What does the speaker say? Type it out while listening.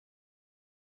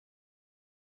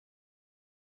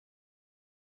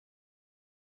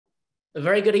A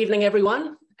very good evening,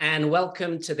 everyone, and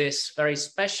welcome to this very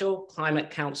special Climate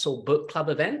Council Book Club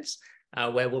event,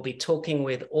 where we'll be talking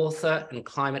with author and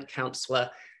climate councillor,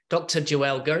 Dr.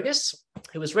 Joëlle Gergis,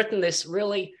 who has written this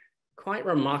really quite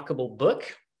remarkable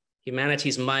book,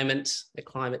 Humanity's Moment, A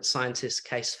Climate Scientist's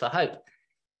Case for Hope.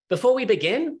 Before we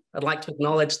begin, I'd like to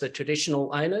acknowledge the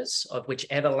traditional owners of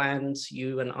whichever lands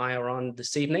you and I are on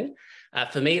this evening.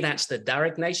 For me, that's the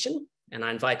Darug Nation, and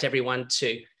I invite everyone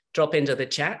to drop into the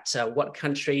chat what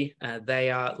country they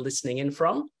are listening in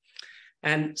from.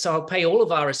 And so I'll pay all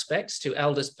of our respects to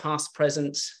elders past,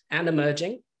 present, and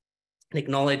emerging, and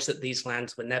acknowledge that these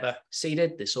lands were never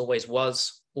ceded. This always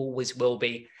was, always will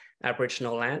be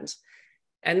Aboriginal land.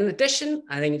 And in addition,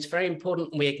 I think it's very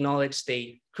important we acknowledge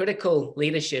the critical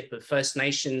leadership of First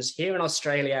Nations here in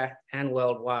Australia and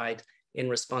worldwide in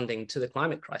responding to the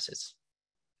climate crisis.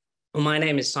 Well, my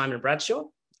name is Simon Bradshaw.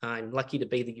 I'm lucky to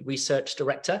be the research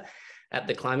director at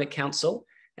the Climate Council,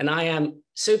 and I am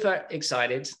super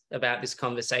excited about this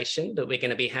conversation that we're going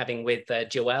to be having with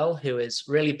Joëlle, who has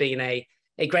really been a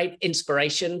great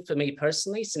inspiration for me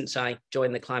personally since I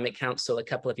joined the Climate Council a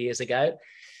couple of years ago.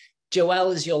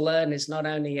 Joëlle, as you'll learn, is not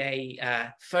only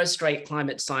a first-rate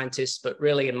climate scientist, but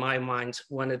really, in my mind,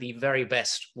 one of the very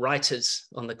best writers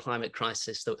on the climate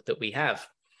crisis that we have.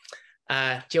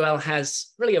 Joëlle has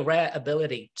really a rare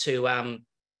ability to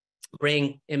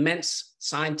bring immense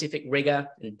scientific rigor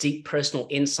and deep personal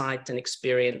insight and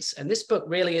experience. And this book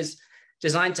really is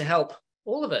designed to help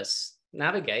all of us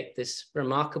navigate this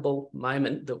remarkable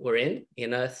moment that we're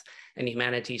in Earth and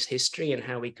humanity's history, and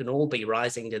how we can all be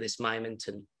rising to this moment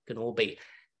and can all be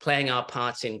playing our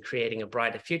part in creating a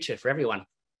brighter future for everyone.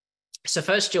 So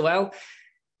first, Joëlle,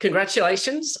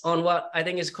 congratulations on what I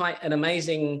think is quite an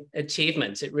amazing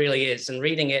achievement. It really is. And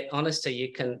reading it, honestly,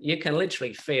 you can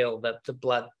literally feel the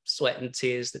blood, sweat, and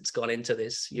tears that's gone into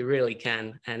this. You really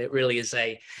can. And it really is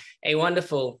a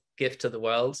wonderful gift to the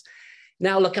world.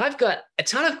 Now, look, I've got a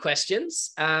ton of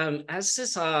questions, as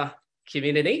is our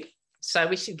community. So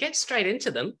we should get straight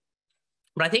into them.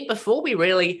 But I think before we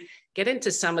really get into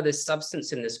some of the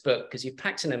substance in this book, because you've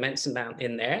packed an immense amount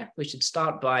in there, we should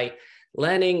start by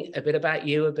learning a bit about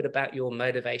you, a bit about your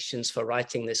motivations for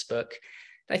writing this book.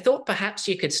 I thought perhaps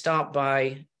you could start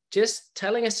by just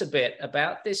telling us a bit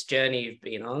about this journey you've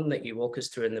been on that you walk us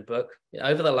through in the book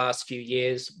over the last few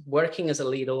years, working as a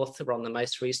lead author on the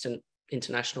most recent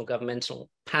International Governmental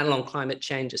Panel on Climate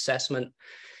Change Assessment,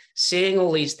 seeing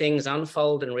all these things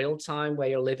unfold in real time where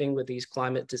you're living with these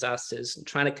climate disasters and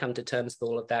trying to come to terms with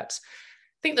all of that.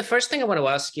 I think the first thing I want to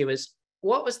ask you is,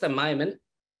 what was the moment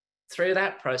through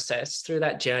that process, through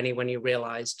that journey, when you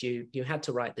realized you had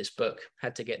to write this book,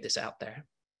 had to get this out there?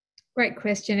 Great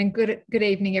question, and good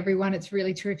evening, everyone. It's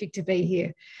really terrific to be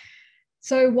here.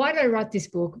 So why did I write this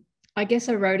book? I guess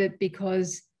I wrote it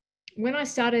because when I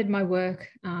started my work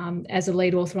as a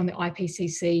lead author on the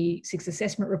IPCC Sixth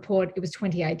Assessment report, it was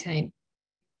 2018.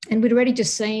 And we'd already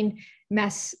just seen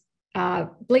mass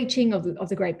bleaching of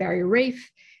the Great Barrier Reef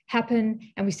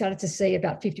happen, and we started to see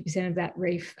about 50% of that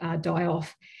reef die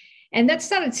off. And that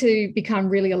started to become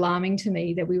really alarming to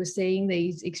me, that we were seeing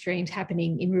these extremes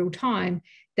happening in real time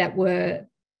that were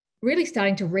really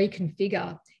starting to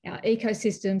reconfigure our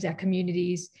ecosystems, our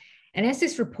communities. And as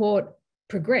this report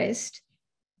progressed,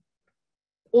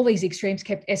 all these extremes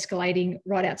kept escalating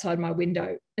right outside my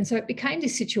window. And so it became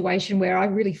this situation where I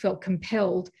really felt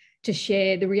compelled to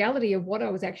share the reality of what I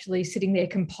was actually sitting there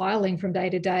compiling from day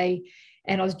to day.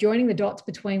 And I was joining the dots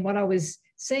between what I was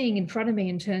seeing in front of me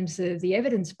in terms of the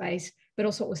evidence base, but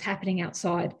also what was happening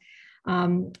outside.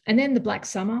 And then the Black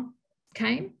Summer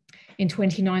came in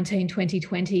 2019,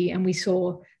 2020, and we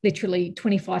saw literally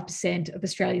 25% of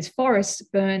Australia's forests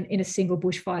burn in a single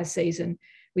bushfire season.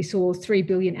 We saw 3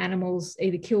 billion animals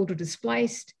either killed or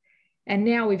displaced. And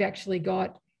now we've actually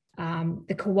got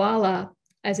the koala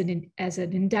as an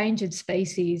endangered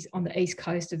species on the east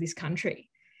coast of this country.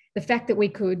 The fact that we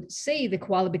could see the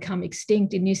koala become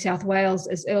extinct in New South Wales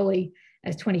as early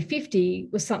as 2050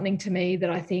 was something to me that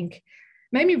I think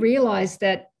made me realise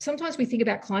that sometimes we think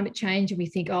about climate change and we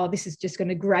think, oh, this is just going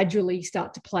to gradually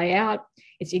start to play out.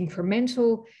 It's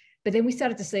incremental. But then we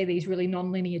started to see these really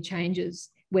non-linear changes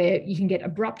where you can get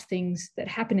abrupt things that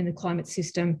happen in the climate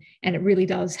system, and it really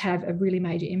does have a really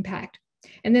major impact.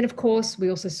 And then, of course, we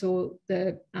also saw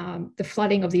the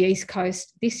flooding of the East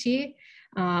Coast this year.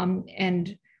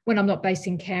 And when I'm not based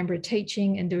in Canberra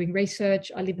teaching and doing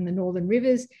research, I live in the Northern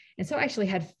Rivers. And so I actually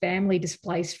had family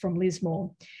displaced from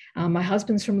Lismore. My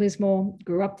husband's from Lismore,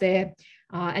 grew up there.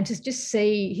 And to just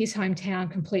see his hometown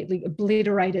completely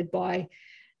obliterated by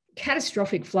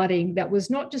catastrophic flooding that was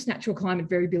not just natural climate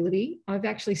variability. I've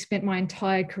actually spent my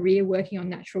entire career working on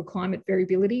natural climate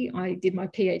variability. I did my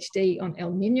PhD on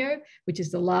El Nino, which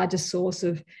is the largest source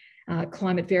of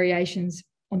climate variations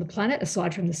on the planet,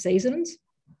 aside from the seasons.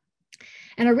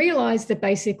 And I realized that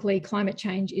basically climate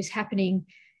change is happening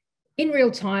in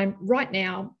real time right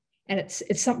now. And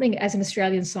it's something as an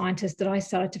Australian scientist that I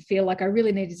started to feel like I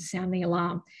really needed to sound the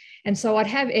alarm. And so I'd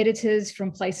have editors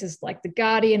from places like The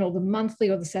Guardian or The Monthly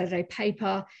or The Saturday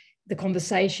Paper, The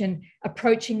Conversation,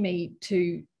 approaching me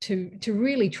to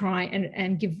really try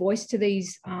and give voice to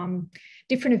these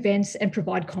different events and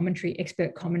provide commentary,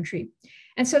 expert commentary.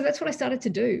 And so that's what I started to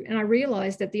do. And I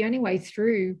realized that the only way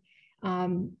through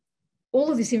all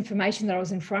of this information that I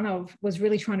was in front of was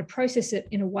really trying to process it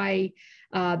in a way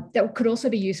that could also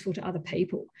be useful to other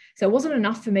people. So it wasn't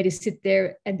enough for me to sit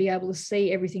there and be able to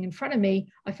see everything in front of me.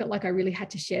 I felt like I really had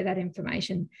to share that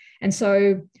information. And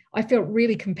so I felt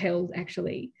really compelled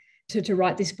actually to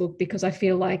write this book, because I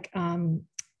feel like in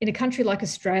a country like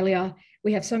Australia,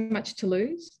 we have so much to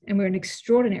lose, and we're an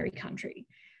extraordinary country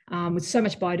with so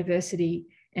much biodiversity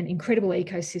and incredible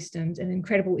ecosystems and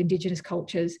incredible Indigenous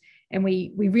cultures. And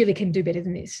we really can do better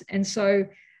than this. And so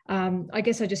I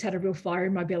guess I just had a real fire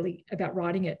in my belly about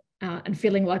writing it and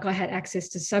feeling like I had access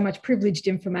to so much privileged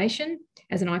information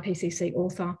as an IPCC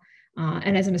author.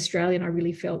 And as an Australian, I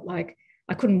really felt like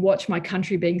I couldn't watch my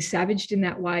country being savaged in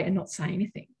that way and not say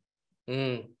anything.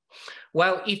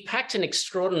 Well, you've packed an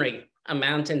extraordinary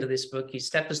amount into this book. You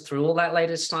step us through all that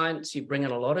latest science. You bring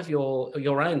in a lot of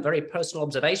your own very personal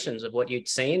observations of what you'd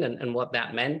seen and what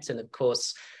that meant. And of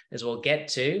course, as we'll get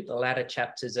to, the latter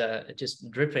chapters are just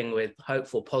dripping with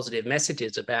hopeful, positive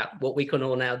messages about what we can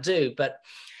all now do. But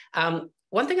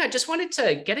one thing I just wanted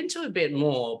to get into a bit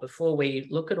more before we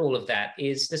look at all of that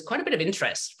is there's quite a bit of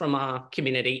interest from our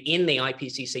community in the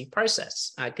IPCC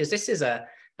process, because this is a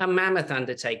mammoth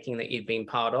undertaking that you've been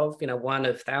part of, one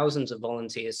of thousands of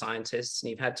volunteer scientists, and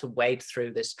you've had to wade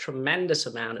through this tremendous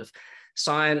amount of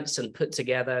science and put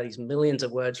together these millions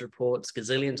of words reports,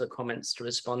 gazillions of comments to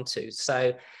respond to.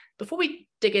 So before we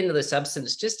dig into the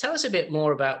substance, just tell us a bit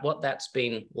more about what that's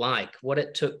been like, what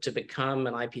it took to become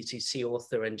an IPCC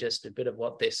author, and just a bit of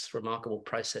what this remarkable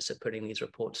process of putting these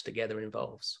reports together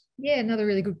involves. Yeah, another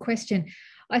really good question.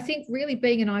 I think really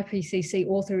being an IPCC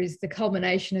author is the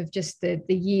culmination of just the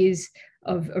years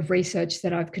of research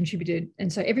that I've contributed.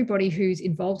 And so everybody who's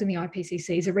involved in the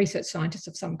IPCC is a research scientist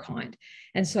of some kind.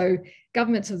 And so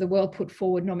governments of the world put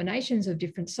forward nominations of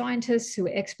different scientists who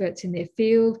are experts in their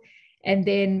field. And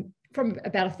then from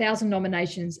about 1,000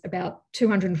 nominations, about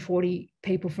 240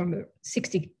 people from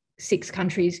 66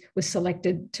 countries were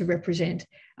selected to represent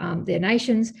their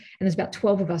nations. And there's about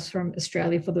 12 of us from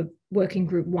Australia for the Working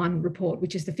Group 1 report,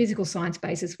 which is the physical science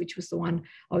basis, which was the one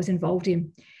I was involved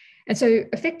in. And so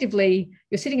effectively,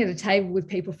 you're sitting at a table with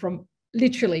people from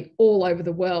literally all over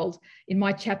the world. In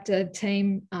my chapter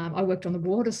team, I worked on the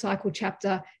water cycle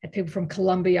chapter, had people from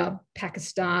Colombia,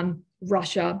 Pakistan,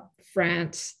 Russia,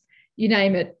 France, you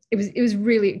name it. It was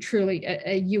really, truly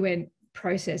a UN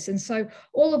process. And so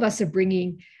all of us are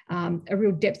bringing a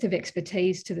real depth of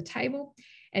expertise to the table.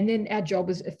 And then our job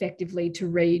is effectively to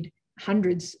read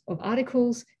hundreds of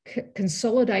articles,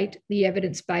 consolidate the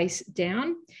evidence base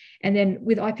down. And then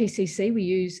with IPCC, we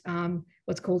use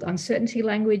what's called uncertainty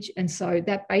language. And so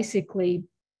that basically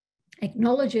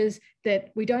acknowledges that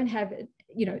we don't have,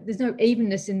 there's no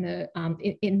evenness in the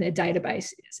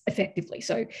database effectively.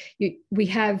 So we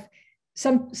have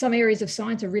some areas of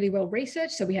science are really well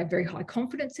researched, so we have very high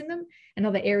confidence in them, and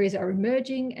other areas are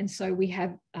emerging, and so we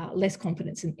have less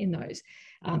confidence in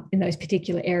those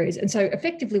particular areas. And so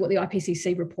effectively what the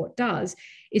IPCC report does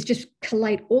is just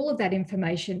collate all of that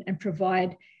information and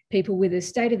provide people with a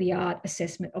state-of-the-art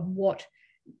assessment of what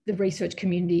the research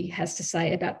community has to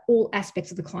say about all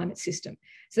aspects of the climate system.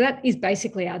 So that is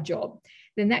basically our job.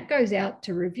 Then that goes out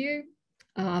to review,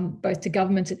 both to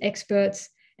governments and experts.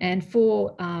 And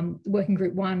for Working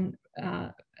Group 1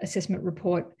 assessment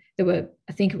report, there were,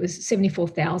 I think it was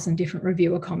 74,000 different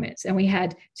reviewer comments. And we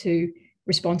had to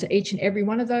respond to each and every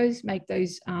one of those, make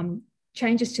those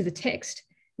changes to the text,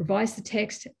 revise the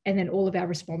text, and then all of our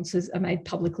responses are made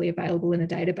publicly available in a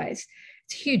database.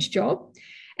 It's a huge job.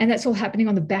 And that's all happening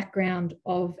on the background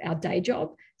of our day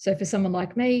job. So for someone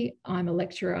like me, I'm a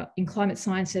lecturer in climate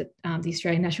science at the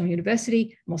Australian National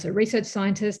University. I'm also a research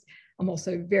scientist. I'm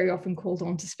also very often called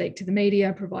on to speak to the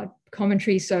media, provide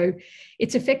commentary. So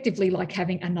it's effectively like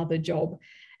having another job.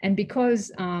 And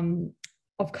because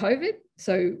of COVID,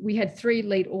 so we had 3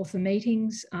 lead author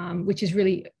meetings, which is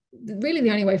really really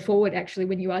the only way forward, actually,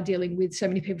 when you are dealing with so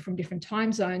many people from different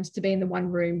time zones, to be in the one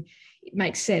room, it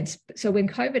makes sense. So when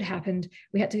COVID happened,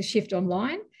 we had to shift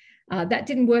online. That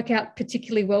didn't work out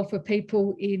particularly well for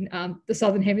people in the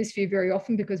Southern Hemisphere very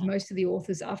often, because most of the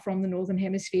authors are from the Northern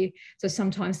Hemisphere. So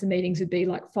sometimes the meetings would be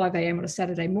like 5 a.m. on a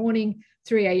Saturday morning,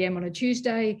 3 a.m. on a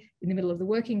Tuesday in the middle of the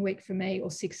working week for me, or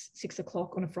 6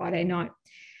 o'clock on a Friday night.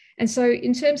 And so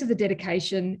in terms of the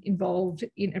dedication involved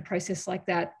in a process like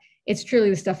that, it's truly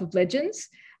the stuff of legends.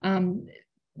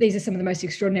 These are some of the most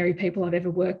extraordinary people I've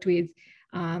ever worked with.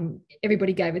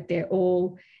 Everybody gave it their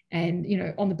all. And, you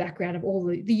know, on the background of all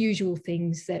the usual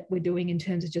things that we're doing in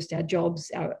terms of just our jobs,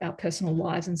 our personal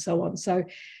lives and so on. So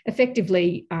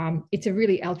effectively, it's a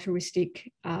really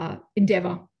altruistic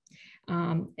endeavour.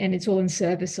 And it's all in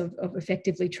service of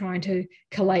effectively trying to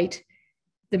collate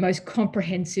the most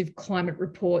comprehensive climate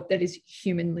report that is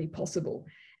humanly possible.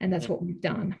 And that's what we've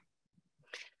done.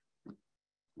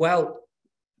 Well,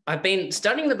 I've been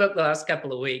studying the book the last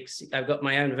couple of weeks. I've got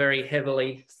my own very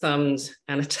heavily thumbed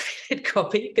annotated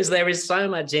copy because there is so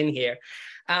much in here.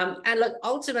 And look,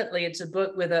 ultimately, it's a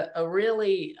book with a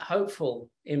really hopeful,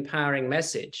 empowering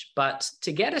message. But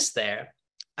to get us there,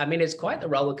 I mean, it's quite the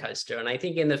roller coaster. And I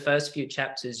think in the first few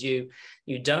chapters, you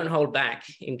don't hold back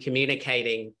in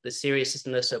communicating the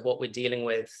seriousness of what we're dealing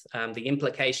with, the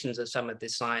implications of some of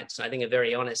this science. And I think are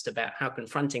very honest about how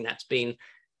confronting that's been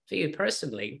for you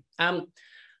personally.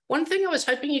 One thing I was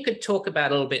hoping you could talk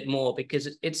about a little bit more,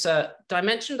 because it's a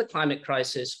dimension of the climate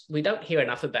crisis we don't hear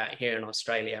enough about here in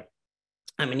Australia.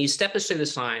 I mean, you step us through the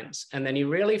science, and then you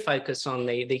really focus on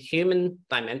the human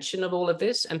dimension of all of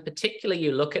this. And particularly,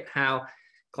 you look at how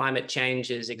climate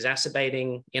change is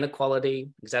exacerbating inequality,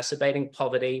 exacerbating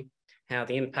poverty, how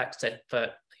the impacts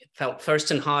are felt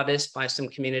first and hardest by some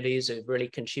communities who've really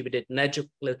contributed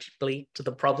negligibly to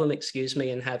the problem,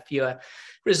 and have fewer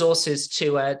resources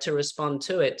to respond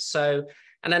to it. So,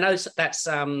 and I know that's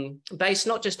based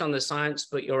not just on the science,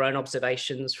 but your own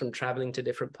observations from traveling to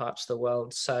different parts of the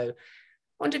world. So I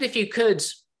wondered if you could,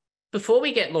 before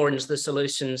we get more into the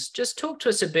solutions, just talk to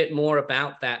us a bit more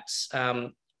about that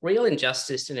real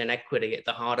injustice and inequity at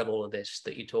the heart of all of this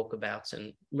that you talk about,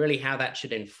 and really how that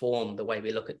should inform the way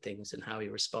we look at things and how we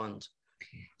respond.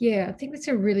 Yeah, I think it's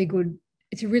a really good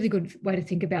way to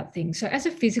think about things. So as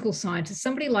a physical scientist,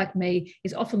 somebody like me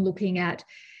is often looking at,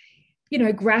 you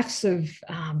know, graphs of,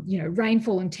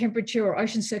 rainfall and temperature or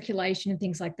ocean circulation and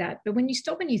things like that. But when you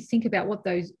stop and you think about what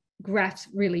those graphs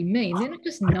really mean, they're not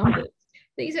just numbers.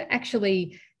 These are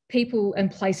actually people and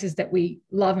places that we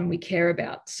love and we care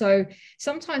about. So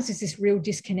sometimes there's this real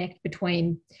disconnect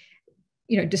between,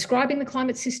 you know, describing the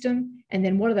climate system and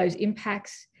then what are those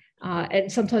impacts, and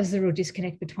sometimes there's a real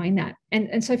disconnect between that.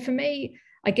 And so for me,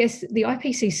 I guess the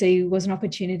IPCC was an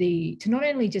opportunity to not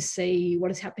only just see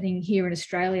what is happening here in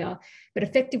Australia, but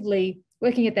effectively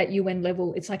working at that UN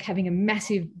level. It's like having a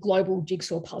massive global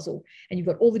jigsaw puzzle, and you've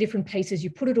got all the different pieces, you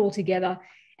put it all together.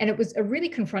 And it was a really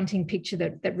confronting picture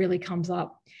that really comes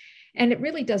up. And it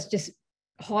really does just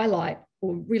highlight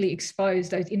or really expose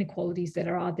those inequalities that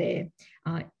are there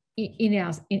in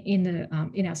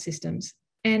our systems.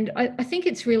 And I think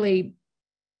it's really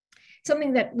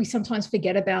something that we sometimes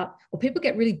forget about, or people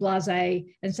get really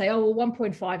blasé and say, oh, well,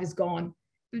 1.5 is gone.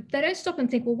 But they don't stop and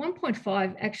think, well,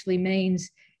 1.5 actually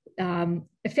means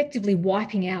effectively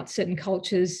wiping out certain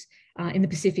cultures in the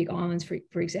Pacific Islands,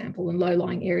 for example, and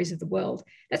low-lying areas of the world.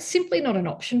 That's simply not an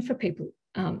option for people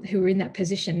who are in that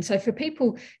position. So for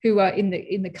people who are in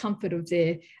the comfort of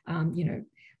their,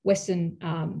 Western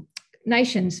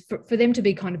nations, for them to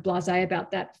be kind of blasé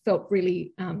about that felt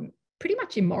really pretty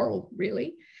much immoral,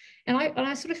 really. And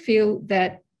I sort of feel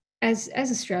that as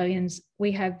Australians,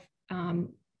 we have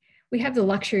the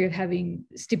luxury of having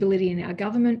stability in our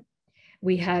government.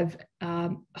 We have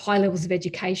high levels of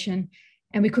education,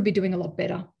 and we could be doing a lot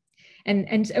better,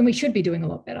 and we should be doing a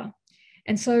lot better.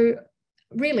 And so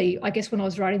really, I guess when I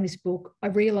was writing this book, I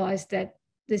realized that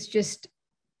there's just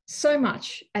so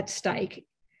much at stake,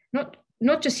 not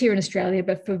just here in Australia,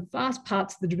 but for vast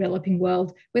parts of the developing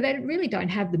world where they really don't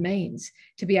have the means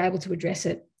to be able to address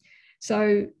it.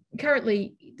 So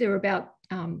currently there are about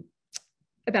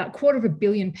 250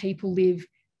 million people live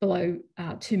below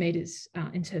 2 meters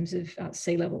in terms of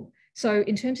sea level. So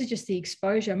in terms of just the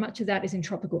exposure, much of that is in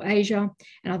tropical Asia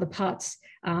and other parts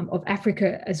of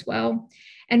Africa as well.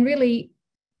 And really,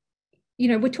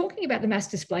 we're talking about the mass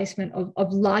displacement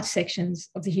of large sections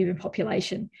of the human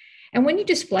population. And when you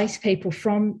displace people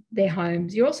from their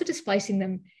homes, you're also displacing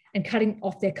them and cutting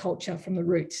off their culture from the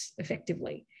roots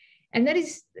effectively. And that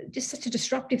is just such a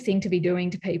destructive thing to be doing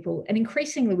to people. And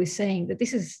increasingly, we're seeing that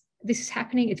this is this is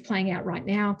happening. It's playing out right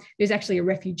now. There's actually a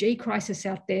refugee crisis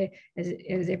out there,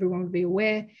 as everyone would be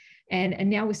aware. And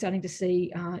now we're starting to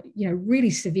see, really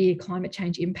severe climate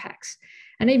change impacts.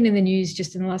 And even in the news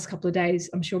just in the last couple of days,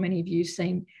 I'm sure many of you have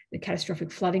seen the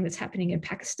catastrophic flooding that's happening in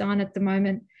Pakistan at the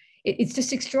moment. It's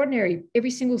just extraordinary.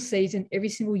 Every single season, every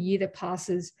single year that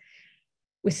passes,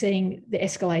 we're seeing the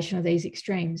escalation of these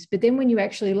extremes. But then when you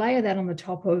actually layer that on the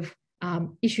top of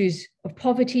issues of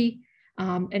poverty,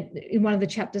 and in one of the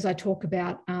chapters I talk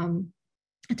about,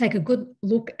 I take a good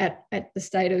look at the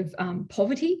state of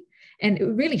poverty. And it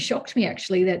really shocked me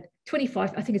actually that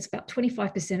I think it's about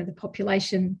 25% of the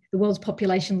population, the world's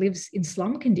population, lives in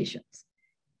slum conditions.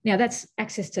 Now that's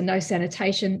access to no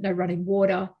sanitation, no running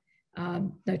water,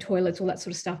 no toilets, all that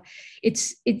sort of stuff.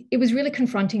 It was really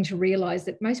confronting to realize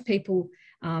that most people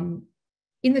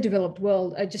in the developed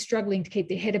world are just struggling to keep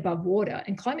their head above water,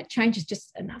 and climate change is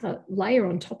just another layer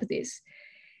on top of this.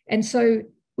 And so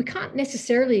we can't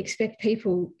necessarily expect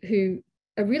people who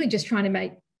are really just trying to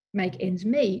make ends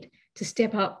meet to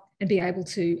step up and be able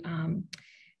to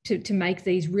make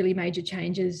these really major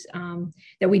changes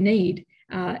that we need.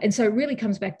 And so it really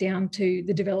comes back down to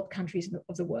the developed countries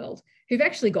of the world who've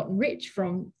actually gotten rich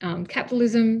from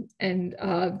capitalism and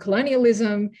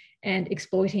colonialism and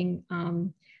exploiting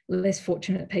less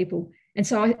fortunate people. And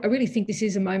so I really think this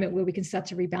is a moment where we can start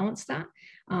to rebalance that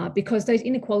because those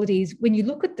inequalities, when you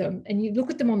look at them and you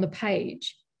look at them on the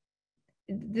page,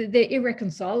 they're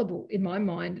irreconcilable in my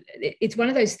mind. It's one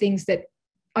of those things that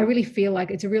I really feel like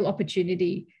it's a real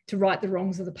opportunity to right the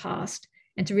wrongs of the past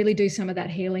and to really do some of that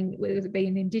healing, whether it be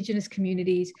in Indigenous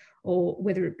communities or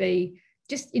whether it be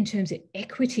just in terms of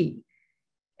equity.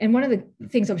 And one of the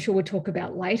things I'm sure we'll talk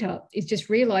about later is just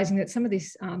realizing that some of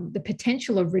this, the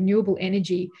potential of renewable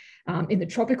energy in the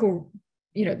tropical,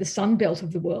 the sun belt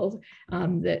of the world,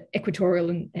 the equatorial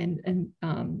and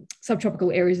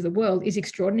subtropical areas of the world is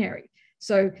extraordinary.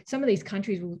 So some of these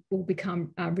countries will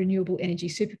become renewable energy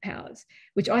superpowers,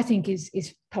 which I think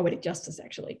is poetic justice,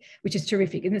 actually, which is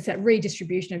terrific. And it's that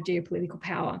redistribution of geopolitical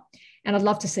power. And I'd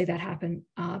love to see that happen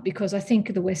because I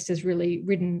think the West has really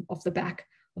ridden off the back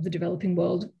of the developing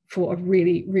world for a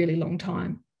really, really long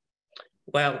time.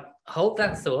 Well, hold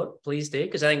that thought, please do,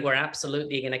 because I think we're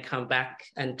absolutely going to come back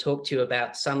and talk to you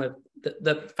about some of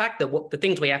the fact that the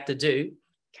things we have to do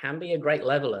can be a great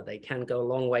leveler. They can go a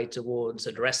long way towards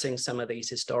addressing some of these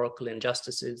historical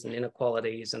injustices and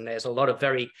inequalities. And there's a lot of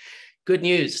very good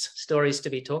news stories to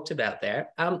be talked about there.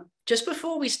 Just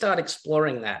before we start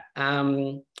exploring that,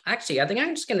 actually, I think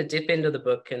I'm just going to dip into the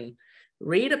book and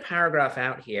read a paragraph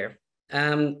out here.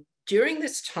 During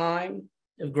this time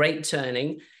of great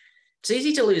turning, it's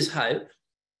easy to lose hope.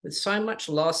 With so much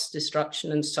loss,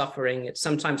 destruction, and suffering, it's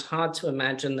sometimes hard to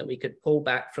imagine that we could pull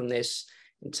back from this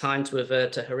in time to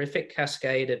avert a horrific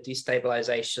cascade of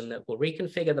destabilization that will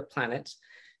reconfigure the planet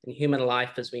and human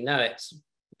life as we know it.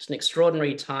 It's an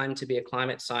extraordinary time to be a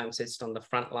climate scientist on the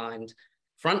front line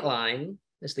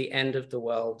as the end of the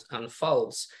world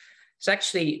unfolds. It's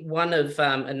actually one of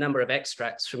a number of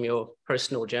extracts from your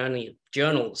personal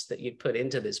journals that you put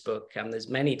into this book. There's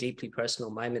many deeply personal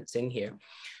moments in here.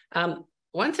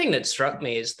 One thing that struck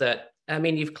me is that,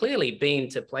 you've clearly been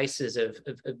to places of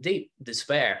deep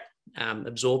despair,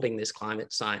 absorbing this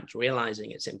climate science, realizing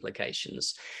its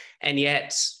implications. And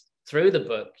yet through the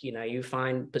book, you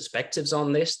find perspectives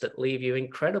on this that leave you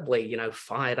incredibly,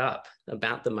 fired up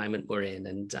about the moment we're in.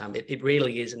 And it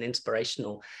really is an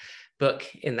inspirational book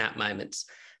in that moment.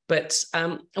 But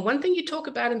one thing you talk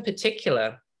about in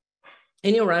particular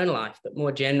in your own life, but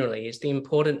more generally, is the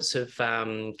importance of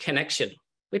connection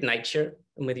with nature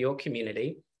and with your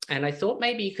community. And I thought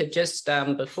maybe you could just,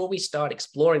 before we start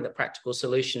exploring the practical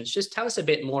solutions, just tell us a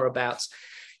bit more about,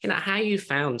 how you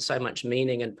found so much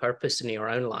meaning and purpose in your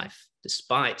own life,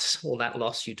 despite all that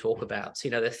loss you talk about,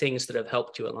 the things that have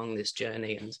helped you along this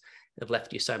journey and have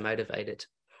left you so motivated.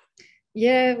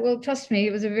 Yeah, well, trust me,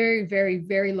 it was a very, very,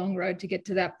 very long road to get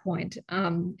to that point.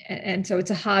 And so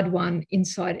it's a hard one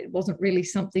inside. It wasn't really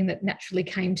something that naturally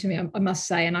came to me, I must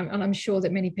say. And I'm sure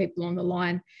that many people on the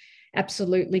line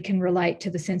absolutely can relate to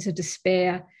the sense of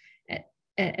despair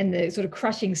and the sort of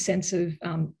crushing sense of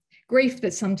grief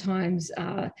that sometimes,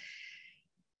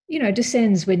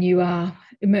 descends when you are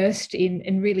immersed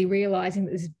in really realizing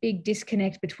that there's a big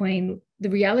disconnect between the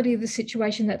reality of the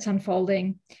situation that's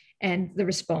unfolding and the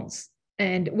response.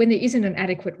 And when there isn't an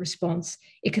adequate response,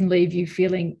 it can leave you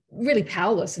feeling really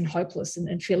powerless and hopeless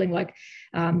and feeling like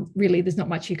really there's not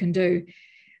much you can do.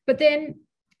 But then,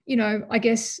 I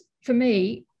guess for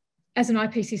me, as an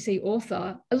IPCC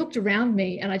author, I looked around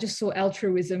me and I just saw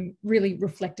altruism really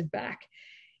reflected back.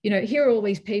 Here are all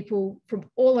these people from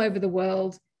all over the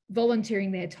world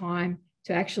volunteering their time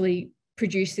to actually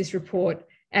produce this report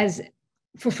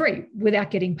for free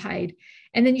without getting paid.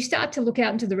 And then you start to look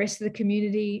out into the rest of the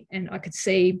community, and I could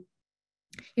see,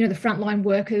 the frontline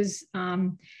workers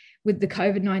with the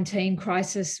COVID-19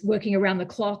 crisis working around the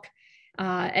clock.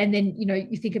 And then,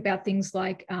 you think about things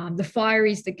like the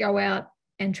fireys that go out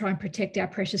and try and protect our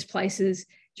precious places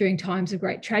during times of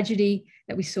great tragedy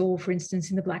that we saw, for instance,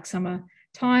 in the Black Summer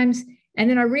times. And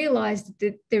then I realized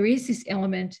that there is this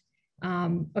element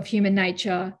of human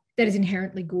nature that is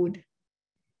inherently good.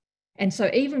 And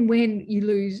so even when you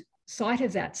lose sight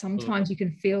of that, sometimes you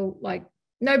can feel like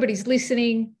nobody's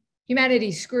listening,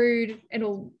 humanity's screwed,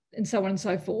 and so on and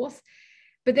so forth.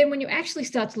 But then when you actually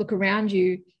start to look around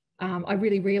you, I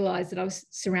really realized that I was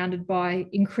surrounded by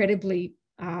incredibly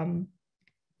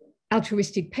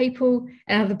altruistic people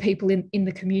and other people in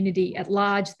the community at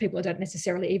large, people I don't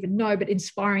necessarily even know, but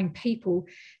inspiring people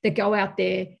that go out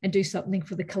there and do something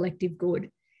for the collective good.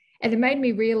 And it made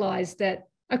me realize that,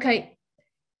 okay,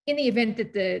 in the event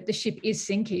that the ship is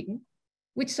sinking,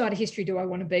 which side of history do I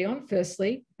want to be on,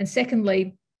 firstly? And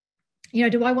secondly,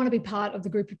 do I want to be part of the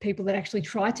group of people that actually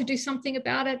try to do something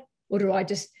about it? Or do I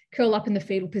just curl up in the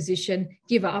fetal position,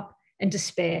 give up and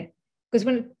despair?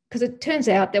 Because it turns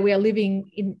out that we are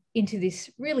living into this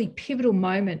really pivotal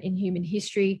moment in human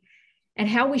history, and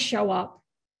how we show up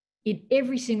in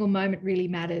every single moment really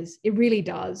matters. It really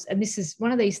does. And this is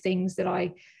one of these things that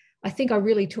I think I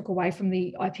really took away from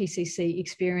the IPCC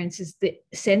experience, is the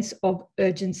sense of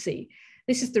urgency.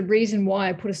 This is the reason why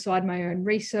I put aside my own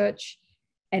research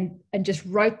and just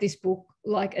wrote this book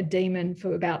like a demon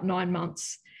for about 9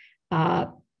 months,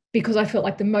 because I felt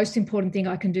like the most important thing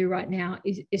I can do right now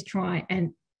is try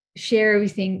and share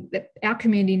everything that our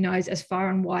community knows as far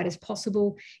and wide as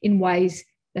possible in ways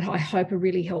that I hope are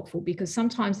really helpful, because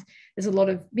sometimes there's a lot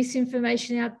of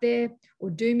misinformation out there, or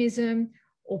doomism,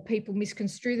 or people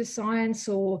misconstrue the science,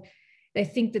 or they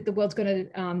think that the world's going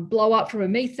to blow up from a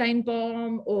methane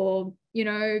bomb, or,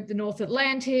 the North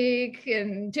Atlantic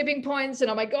and tipping points.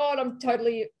 And oh my God, I'm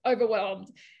totally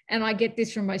overwhelmed. And I get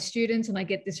this from my students, and I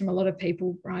get this from a lot of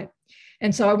people, right?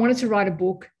 And so I wanted to write a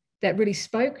book that really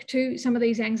spoke to some of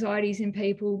these anxieties in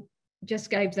people, just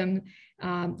gave them,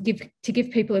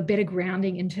 give people a better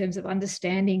grounding in terms of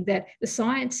understanding that the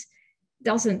science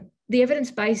the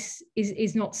evidence base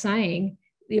is not saying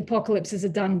the apocalypse is a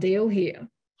done deal here.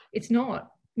 It's not.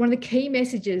 One of the key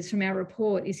messages from our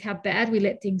report is how bad we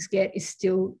let things get is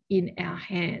still in our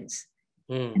hands.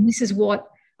 And this is what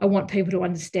I want people to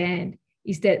understand,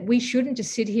 is that we shouldn't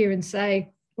just sit here and say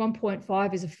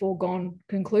 1.5 is a foregone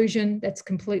conclusion. That's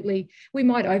completely, we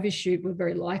might overshoot. We're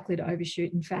very likely to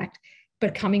overshoot, in fact,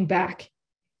 but coming back.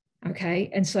 Okay.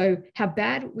 And so how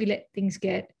bad we let things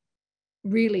get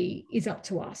really is up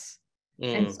to us.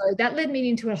 And so that led me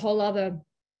into a whole other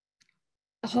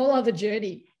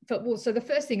journey. So the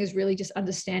first thing is really just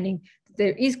understanding that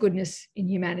there is goodness in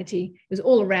humanity. It was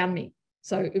all around me.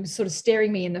 So it was sort of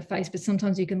staring me in the face, but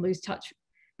sometimes you can lose touch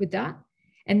with that.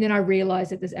 And then I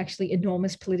realized that there's actually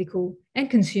enormous political and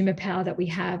consumer power that we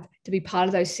have to be part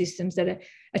of those systems that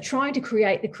are trying to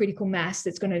create the critical mass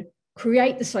that's going to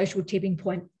create the social tipping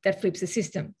point that flips the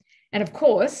system. And of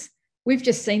course, we've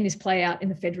just seen this play out in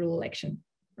the federal election,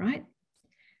 right?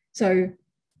 So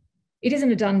it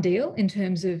isn't a done deal in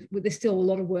terms of, there's still a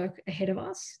lot of work ahead of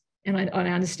us. And I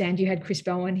understand you had Chris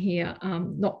Bowen here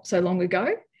not so long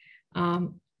ago,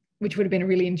 which would have been a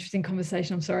really interesting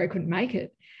conversation. I'm sorry I couldn't make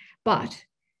it. But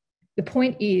the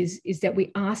point is that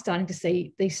we are starting to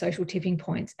see these social tipping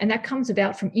points. And that comes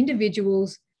about from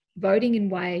individuals voting in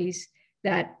ways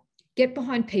that get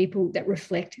behind people that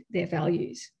reflect their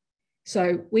values.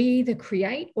 So we either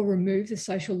create or remove the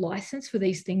social license for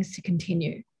these things to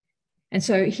continue. And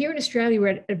so here in Australia, we're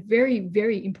at a very,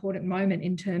 very important moment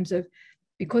in terms of,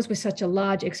 because we're such a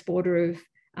large exporter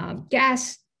of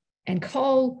gas and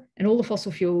coal and all the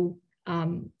fossil fuel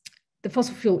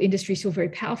industry is still very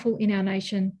powerful in our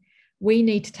nation. We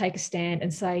need to take a stand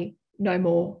and say, no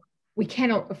more. We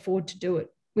cannot afford to do it.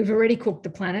 We've already cooked the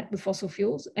planet with fossil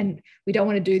fuels, and we don't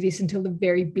want to do this until the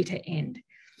very bitter end.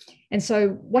 And so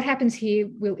what happens here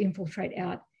will infiltrate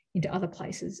out into other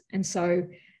places. And so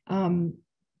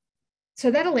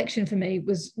that election for me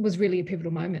was really a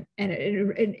pivotal moment.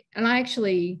 And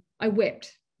I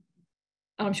wept.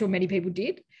 I'm sure many people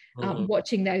did,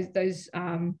 watching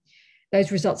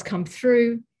those results come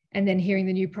through, and then hearing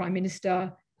the new Prime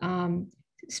Minister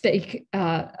speak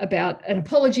about an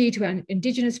apology to our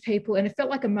Indigenous people. And it felt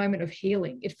like a moment of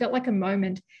healing. It felt like a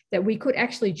moment that we could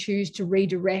actually choose to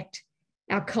redirect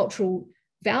our cultural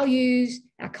values,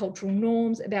 our cultural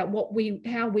norms about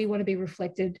how we want to be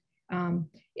reflected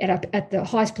at the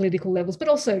highest political levels, but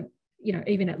also,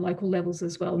 even at local levels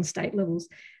as well and state levels.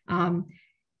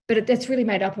 But that's really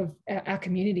made up of our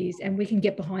communities, and we can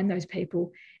get behind those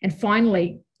people and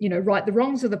finally, right the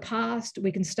wrongs of the past.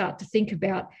 We can start to think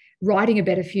about writing a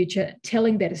better future,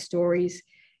 telling better stories.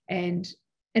 And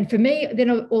for me, then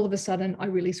all of a sudden, I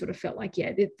really sort of felt like,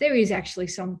 yeah, there is actually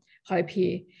some hope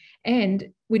here.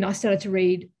 And when I started to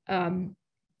read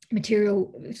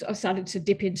material, I started to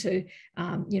dip into,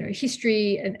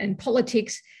 history and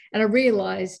politics, and I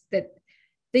realized that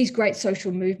these great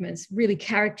social movements really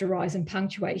characterize and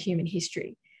punctuate human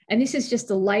history. And this is just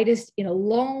the latest in a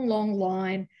long, long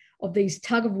line of these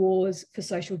tug of wars for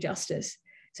social justice.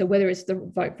 So whether it's the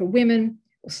vote for women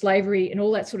or slavery and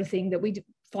all that sort of thing, that we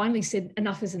finally said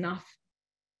enough is enough.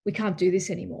 We can't do this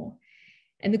anymore.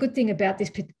 And the good thing about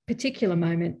this particular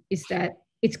moment is that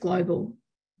it's global.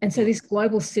 And so this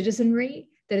global citizenry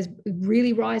that is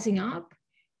really rising up,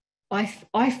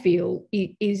 I feel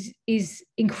is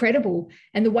incredible.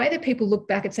 And the way that people look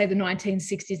back at, say, the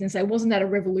 1960s and say, wasn't that a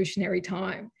revolutionary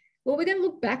time? Well, we're going to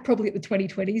look back probably at the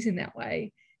 2020s in that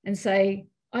way and say,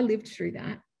 I lived through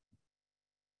that.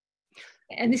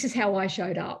 And this is how I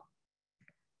showed up.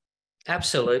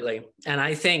 Absolutely. And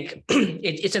I think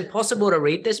it's impossible to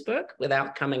read this book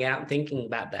without coming out and thinking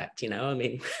about that.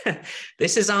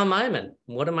 This is our moment.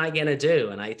 What am I going to do?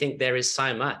 And I think there is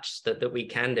so much that we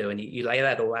can do. And you lay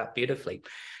that all out beautifully.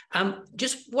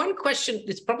 Just one question.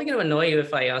 It's probably going to annoy you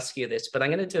if I ask you this, but I'm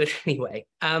going to do it anyway.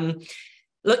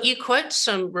 Look, you quote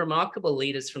some remarkable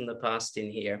leaders from the past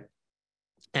in here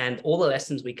and all the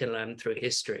lessons we can learn through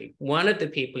history. One of the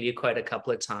people you quote a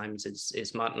couple of times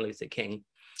is Martin Luther King.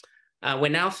 We're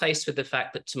now faced with the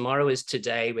fact that tomorrow is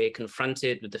today. We're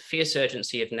confronted with the fierce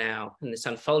urgency of now and this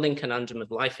unfolding conundrum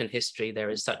of life and history. There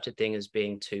is such a thing as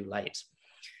being too late.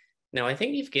 Now, I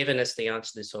think you've given us the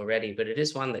answer to this already, but it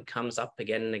is one that comes up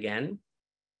again and again.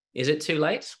 Is it too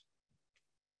late?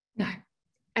 No,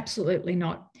 absolutely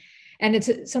not. And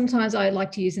sometimes I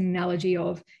like to use an analogy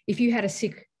of, if you had a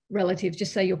sick relative,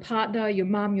 just say your partner, your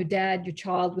mum, your dad, your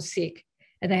child was sick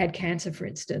and they had cancer, for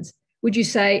instance. Would you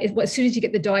say, as soon as you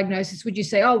get the diagnosis, would you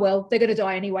say, oh, well, they're going to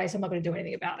die anyway, so I'm not going to do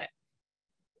anything about it?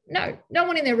 No, no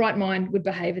one in their right mind would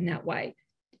behave in that way.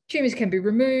 Tumours can be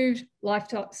removed,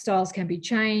 lifestyles can be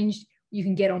changed, you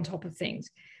can get on top of things.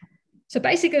 So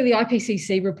basically, the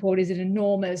IPCC report is an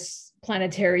enormous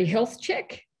planetary health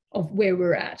check of where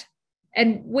we're at.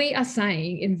 And we are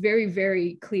saying in very,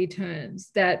 very clear terms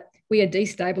that we are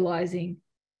destabilising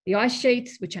the ice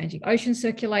sheets, we're changing ocean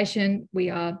circulation,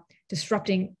 we are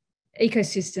disrupting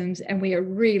ecosystems, and we are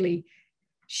really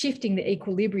shifting the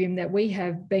equilibrium that we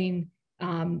have been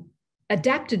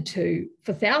adapted to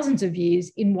for thousands of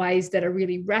years in ways that are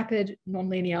really rapid,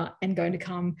 non-linear, and going to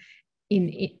come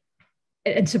in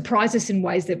and surprise us in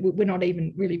ways that we're not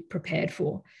even really prepared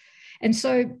for. And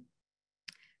so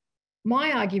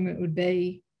my argument would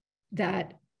be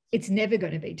that it's never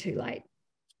going to be too late.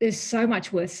 There's so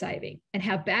much worth saving, and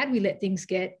how bad we let things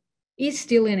get is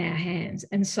still in our hands.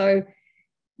 And so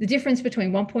the difference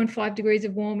between 1.5 degrees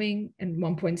of warming and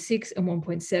 1.6 and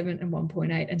 1.7 and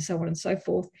 1.8 and so on and so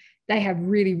forth, they have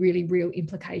really, really real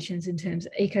implications in terms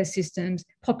of ecosystems,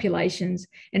 populations,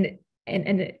 and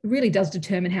it really does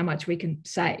determine how much we can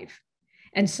save.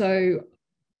 And so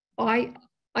I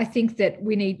think that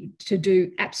we need to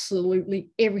do absolutely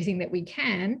everything that we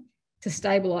can to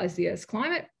stabilise the Earth's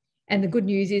climate. And the good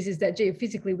news is that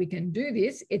geophysically we can do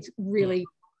this. It's really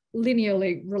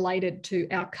linearly related to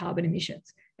our carbon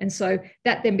emissions. And so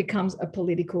that then becomes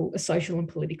a social and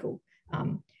political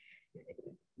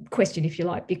question, if you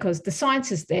like, because the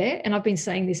science is there. And I've been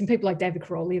saying this, and people like David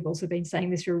Caroli have also been saying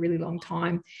this for a really long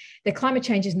time, that climate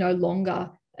change is no longer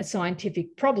a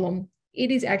scientific problem.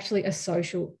 It is actually a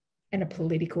social and a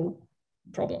political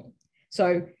problem.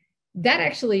 So that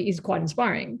actually is quite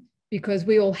inspiring, because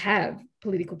we all have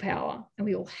political power and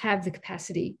we all have the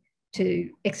capacity to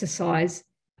exercise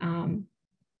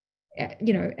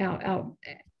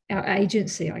our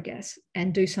agency, I guess,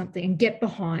 and do something and get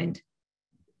behind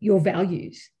your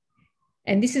values.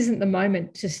 And this isn't the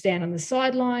moment to stand on the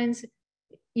sidelines.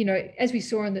 As we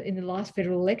saw in the last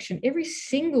federal election, every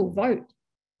single vote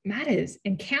matters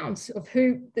and counts, of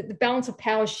who the balance of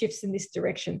power shifts in this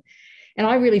direction. And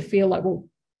I really feel like, well,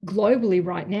 globally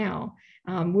right now,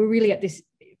 we're really at this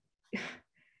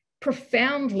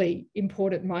profoundly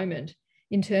important moment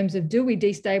in terms of, do we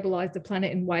destabilize the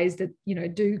planet in ways that,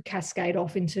 do cascade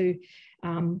off into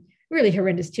really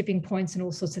horrendous tipping points and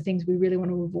all sorts of things we really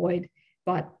want to avoid.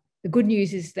 But the good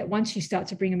news is that once you start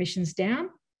to bring emissions down,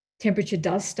 temperature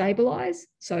does stabilize.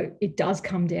 So it does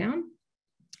come down.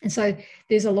 And so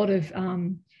there's a lot of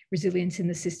resilience in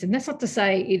the system. That's not to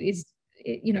say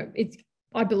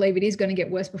I believe it is going to get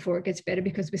worse before it gets better,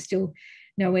 because we're still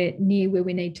nowhere near where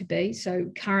we need to be. So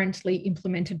currently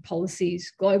implemented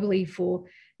policies globally for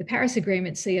the Paris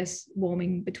Agreement see us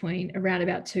warming between around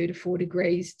about 2 to 4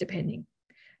 degrees, depending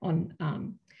on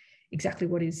exactly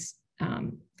what is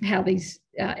how these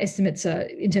estimates are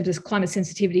in terms of climate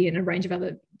sensitivity and a range of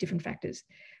other different factors.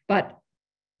 But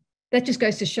that just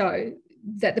goes to show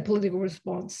that the political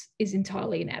response is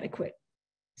entirely inadequate.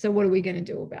 So what are we going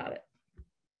to do about it?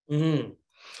 Mm-hmm.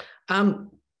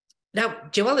 Now,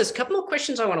 Joëlle, there's a couple more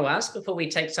questions I want to ask before we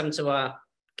take some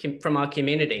from our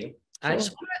community. Sure. I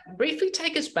just want to briefly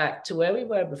take us back to where we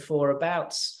were before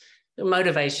about the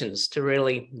motivations to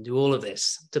really do all of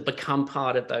this, to become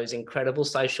part of those incredible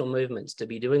social movements, to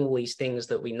be doing all these things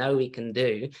that we know we can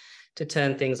do to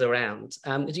turn things around.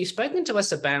 You've spoken to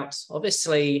us about,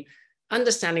 obviously,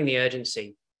 understanding the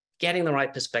urgency, getting the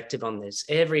right perspective on this.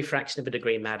 Every fraction of a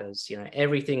degree matters.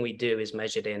 Everything we do is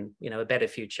measured in, a better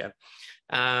future.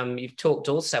 You've talked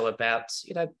also about,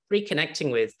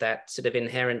 reconnecting with that sort of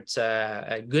inherent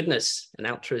goodness and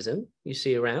altruism you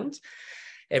see around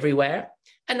everywhere.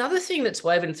 Another thing that's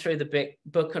woven through the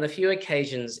book on a few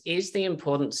occasions is the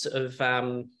importance of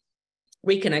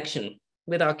reconnection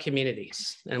with our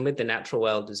communities and with the natural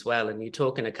world as well. And you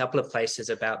talk in a couple of places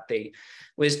about the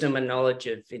wisdom and knowledge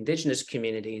of Indigenous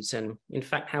communities, and in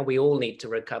fact, how we all need to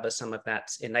recover some of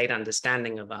that innate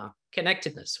understanding of our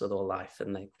connectedness with all life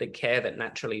and the care that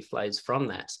naturally flows from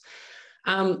that.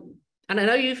 And I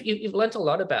know you've learned a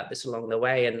lot about this along the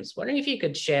way, and I was wondering if you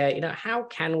could share, how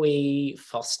can we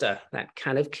foster that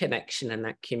kind of connection and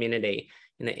that community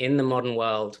in the modern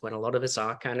world when a lot of us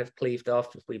are kind of cleaved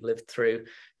off, if we've lived through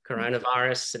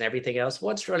coronavirus and everything else.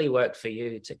 What's really worked for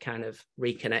you to kind of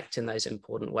reconnect in those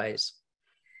important ways?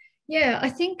 Yeah, I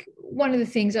think one of the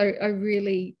things I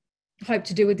really hope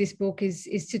to do with this book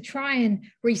is to try and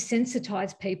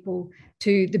resensitize people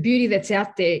to the beauty that's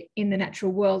out there in the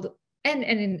natural world and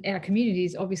in our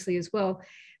communities, obviously, as well,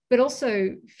 but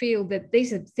also feel that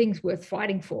these are things worth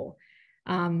fighting for,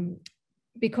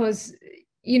 because,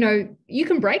 you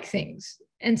can break things.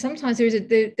 And sometimes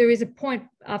there is a point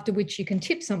after which you can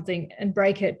tip something and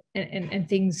break it, and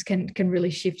things can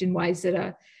really shift in ways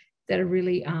that are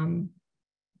really,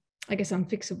 I guess,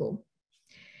 unfixable.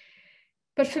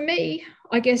 But for me,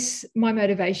 I guess my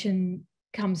motivation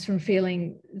comes from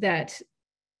feeling that,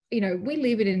 we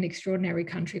live in an extraordinary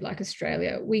country like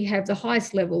Australia. We have the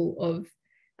highest level of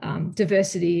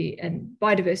diversity and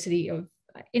biodiversity of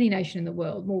any nation in the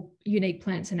world, more unique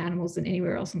plants and animals than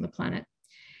anywhere else on the planet.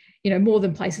 More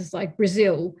than places like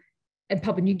Brazil and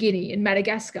Papua New Guinea and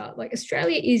Madagascar. Like,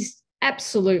 Australia is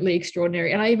absolutely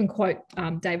extraordinary. And I even quote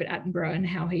David Attenborough and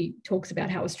how he talks about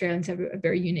how Australians have a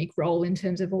very unique role in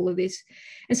terms of all of this.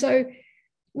 And so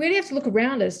we really have to look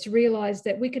around us to realise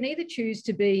that we can either choose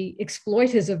to be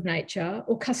exploiters of nature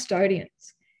or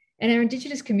custodians. And our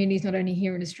Indigenous communities, not only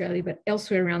here in Australia, but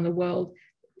elsewhere around the world,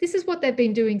 this is what they've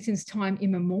been doing since time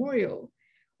immemorial.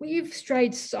 We've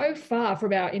strayed so far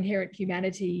from our inherent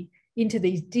humanity into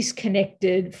these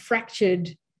disconnected, fractured,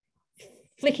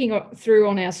 flicking through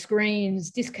on our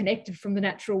screens, disconnected from the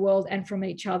natural world and from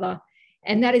each other.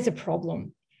 And that is a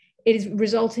problem. It is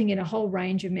resulting in a whole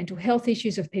range of mental health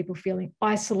issues, of people feeling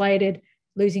isolated,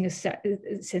 losing a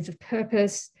sense of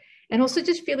purpose, and also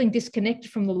just feeling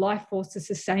disconnected from the life force that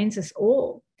sustains us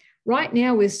all. Right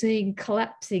now, we're seeing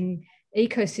collapsing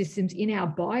ecosystems in our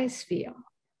biosphere,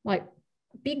 like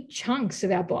big chunks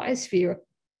of our biosphere are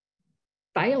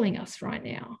failing us right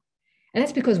now. And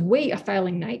that's because we are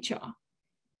failing nature,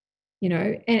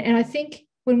 and I think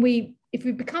if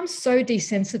we become so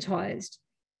desensitized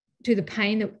to the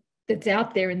pain that's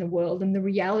out there in the world and the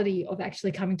reality of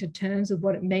actually coming to terms with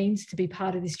what it means to be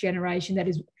part of this generation that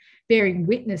is bearing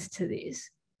witness to this,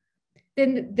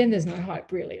 then there's no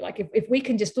hope, really. Like, if we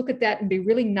can just look at that and be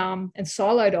really numb and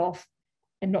siloed off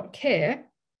and not care,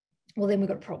 well, then we've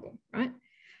got a problem, right?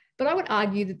 But I would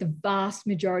argue that the vast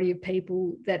majority of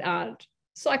people that aren't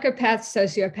psychopaths,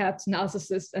 sociopaths,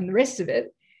 narcissists, and the rest of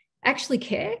it actually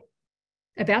care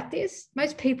about this.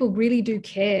 Most people really do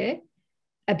care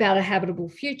about a habitable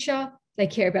future. They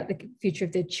care about the future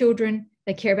of their children.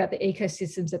 They care about the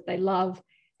ecosystems that they love.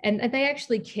 And they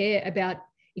actually care about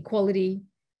equality.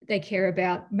 They care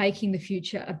about making the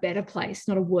future a better place,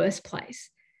 not a worse place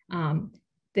than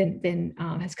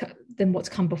what's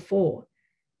come before.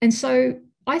 And so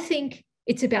I think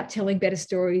it's about telling better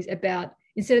stories about,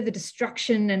 instead of the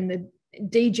destruction and the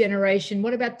degeneration,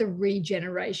 what about the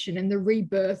regeneration and the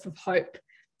rebirth of hope?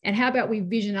 And how about we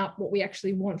vision up what we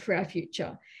actually want for our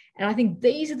future? And I think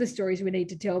these are the stories we need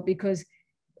to tell, because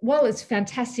while it's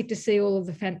fantastic to see all of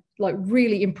the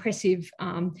really impressive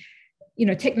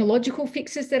technological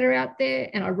fixes that are out there,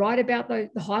 and I write about the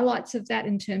highlights of that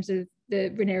in terms of the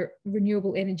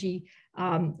renewable energy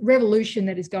revolution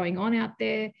that is going on out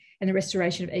there and the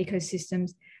restoration of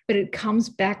ecosystems. But it comes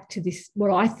back to this,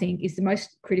 what I think is the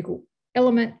most critical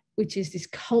element, which is this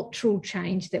cultural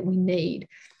change that we need.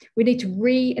 We need to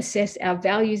reassess our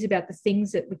values about the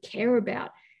things that we care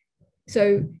about.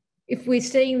 So if we're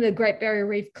seeing the Great Barrier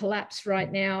Reef collapse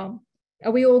right now,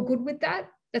 are we all good with that?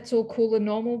 That's all cool and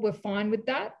normal, we're fine with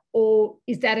that? Or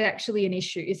is that actually an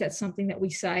issue? Is that something that we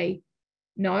say,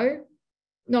 no,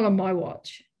 not on my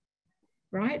watch,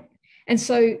 right? And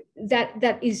so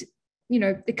that is,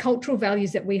 the cultural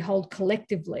values that we hold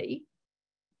collectively,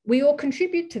 we all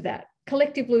contribute to that.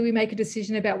 Collectively, we make a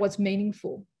decision about what's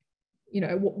meaningful.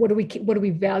 What do we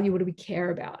value? What do we care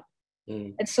about?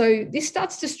 And so this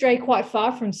starts to stray quite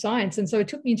far from science. And so it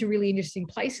took me into really interesting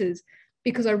places,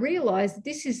 because I realized that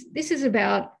this is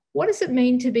about, what does it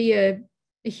mean to be a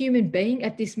human being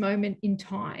at this moment in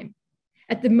time?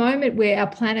 At the moment where our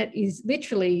planet is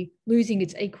literally losing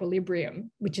its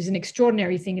equilibrium, which is an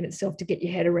extraordinary thing in itself to get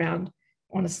your head around,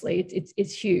 honestly,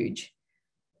 it's huge.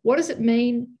 What does it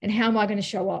mean, and how am I going to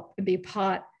show up and be a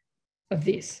part of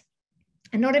this?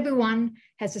 And not everyone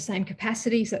has the same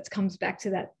capacity. So that comes back to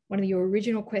that, one of your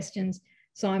original questions,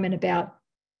 Simon, about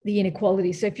the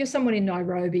inequality. So if you're someone in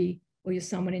Nairobi, or you're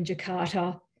someone in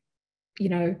Jakarta,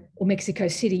 or Mexico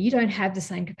City, you don't have the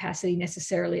same capacity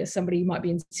necessarily as somebody who might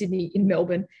be in Sydney, in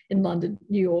Melbourne, in London,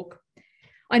 New York.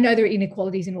 I know there are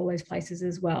inequalities in all those places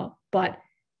as well, but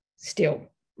still,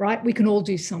 right? We can all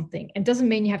do something. And doesn't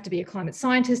mean you have to be a climate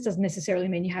scientist, doesn't necessarily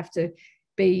mean you have to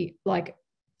be like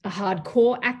a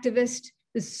hardcore activist.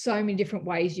 There's so many different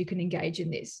ways you can engage in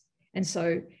this. And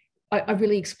so I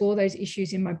really explore those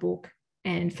issues in my book.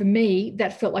 And for me,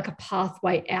 that felt like a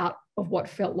pathway out of what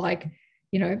felt like,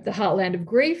 the heartland of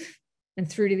grief, and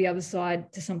through to the other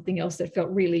side to something else that felt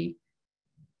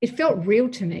real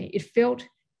to me. It felt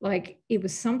like it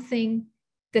was something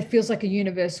that feels like a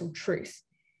universal truth.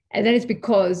 And that is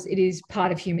because it is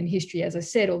part of human history. As I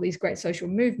said, all these great social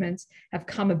movements have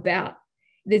come about.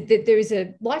 There is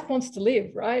a life wants to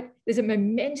live, right? There's a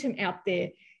momentum out there.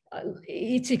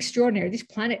 It's extraordinary. This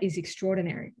planet is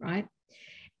extraordinary, right?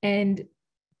 And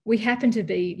we happen to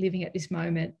be living at this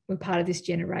moment. We're part of this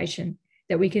generation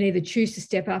that we can either choose to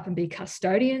step up and be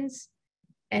custodians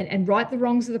and right the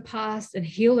wrongs of the past and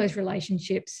heal those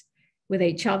relationships with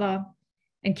each other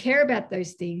and care about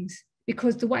those things,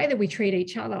 because the way that we treat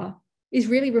each other is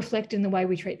really reflected in the way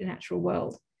we treat the natural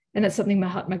world. And that's something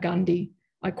Mahatma Gandhi,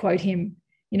 I quote him,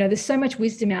 there's so much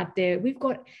wisdom out there. We've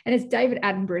got, and as David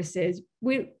Attenborough says,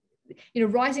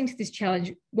 rising to this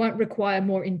challenge won't require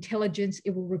more intelligence,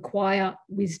 it will require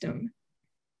wisdom.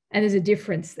 And there's a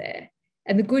difference there.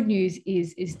 And the good news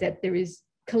is that there is,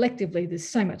 collectively, there's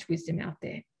so much wisdom out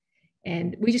there.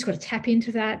 And we just got to tap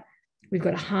into that. We've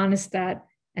got to harness that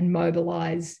and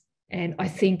mobilize. And I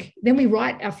think then we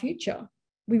write our future.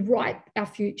 We write our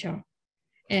future.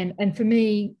 And for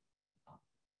me,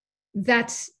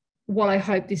 that's what I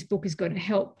hope this book is going to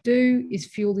help do, is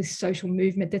fuel this social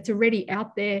movement that's already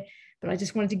out there. But I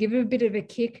just wanted to give it a bit of a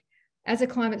kick as a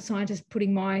climate scientist,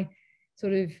 putting my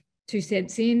sort of 2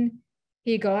 cents in.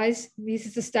 Here, guys, this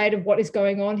is the state of what is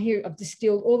going on here. I've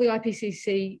distilled all the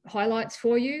IPCC highlights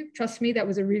for you. Trust me, that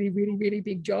was a really, really, really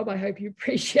big job. I hope you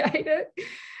appreciate it.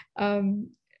 And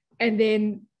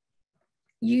then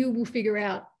you will figure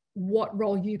out what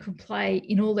role you can play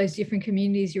in all those different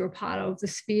communities you're a part of, the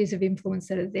spheres of influence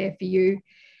that are there for you.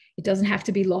 It doesn't have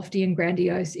to be lofty and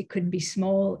grandiose. It can be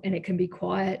small and it can be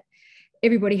quiet.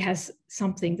 Everybody has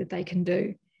something that they can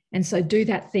do. And so do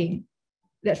that thing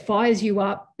that fires you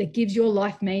up, that gives your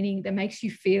life meaning, that makes you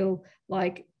feel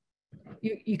like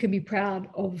you can be proud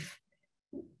of,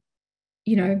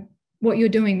 what you're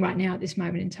doing right now at this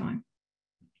moment in time.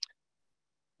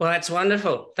 Well, that's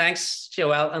wonderful. Thanks,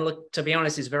 Joëlle. And look, to be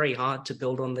honest, it's very hard to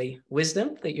build on the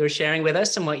wisdom that you're sharing with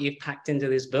us and what you've packed into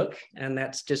this book. And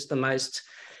that's just the most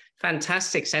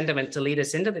fantastic sentiment to lead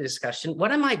us into the discussion.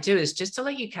 What I might do is just to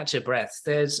let you catch a breath.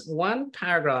 There's one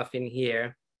paragraph in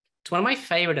here. It's one of my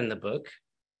favorite in the book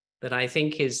that I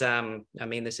think is,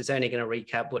 this is only going to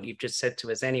recap what you've just said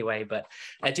to us anyway, but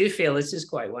I do feel this is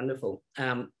quite wonderful.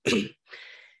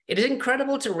 It is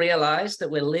incredible to realize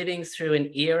that we're living through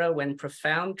an era when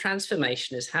profound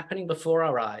transformation is happening before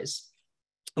our eyes.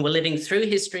 And we're living through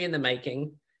history in the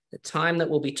making, the time that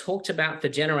will be talked about for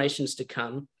generations to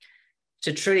come. It's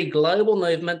a truly global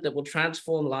movement that will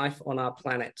transform life on our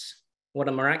planet. What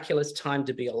a miraculous time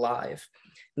to be alive.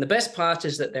 And the best part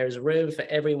is that there is room for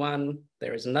everyone.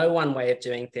 There is no one way of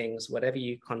doing things. Whatever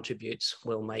you contribute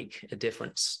will make a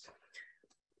difference.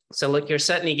 So look, you're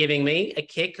certainly giving me a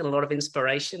kick and a lot of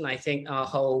inspiration. I think our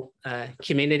whole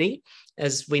community,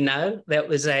 as we know, that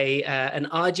was an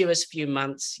arduous few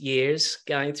months, years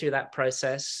going through that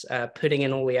process, putting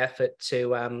in all the effort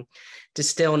to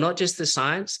distill not just the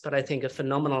science, but I think a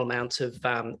phenomenal amount of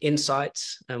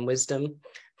insights and wisdom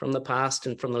from the past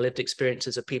and from the lived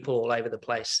experiences of people all over the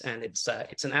place. And it's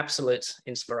an absolute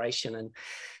inspiration. And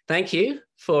thank you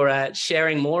for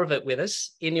sharing more of it with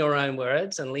us in your own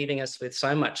words and leaving us with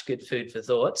so much good food for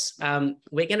thoughts.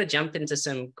 We're going to jump into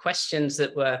some questions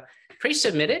that were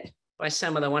pre-submitted by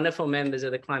some of the wonderful members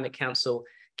of the Climate Council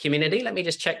community. Let me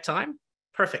just check time.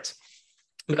 Perfect.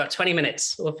 We've got 20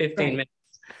 minutes or 15 minutes.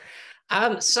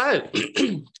 So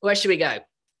where should we go?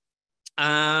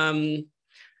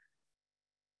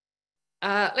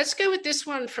 Let's go with this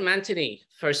one from Anthony,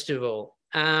 first of all.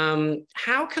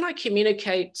 How can I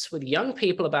communicate with young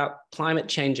people about climate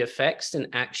change effects and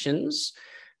actions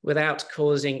without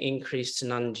causing increased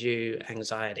and undue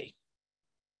anxiety?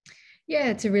 Yeah,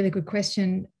 it's a really good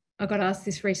question. I got asked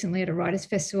this recently at a writers'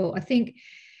 festival. I think,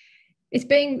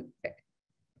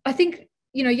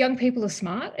 young people are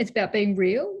smart. It's about being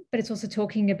real, but it's also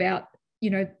talking about,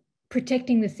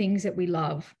 protecting the things that we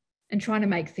love and trying to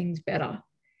make things better.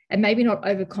 And maybe not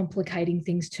overcomplicating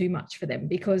things too much for them,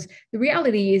 because the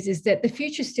reality is that the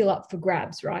future's still up for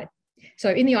grabs, right? So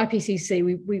in the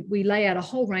IPCC, we lay out a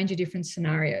whole range of different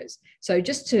scenarios. So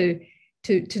just to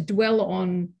dwell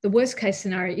on the worst case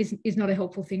scenario is not a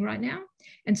helpful thing right now.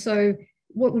 And so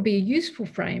what would be a useful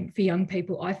frame for young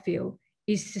people, I feel,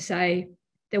 is to say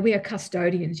that we are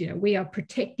custodians, we are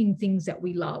protecting things that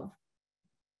we love,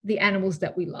 the animals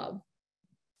that we love,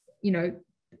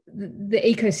 the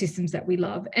ecosystems that we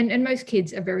love. And most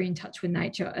kids are very in touch with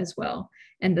nature as well.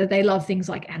 And they love things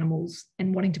like animals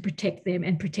and wanting to protect them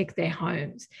and protect their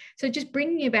homes. So just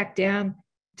bringing you back down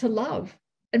to love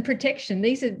and protection.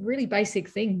 These are really basic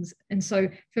things. And so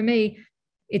for me,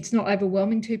 it's not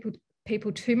overwhelming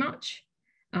people too much.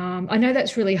 I know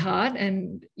that's really hard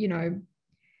and,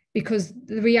 because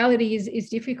the reality is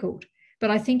difficult.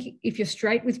 But I think if you're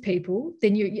straight with people,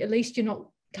 then at least you're not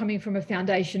coming from a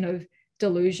foundation of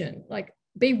delusion. Like,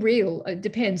 be real. It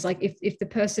depends. Like if the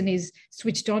person is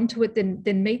switched on to it,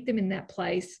 then meet them in that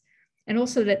place, and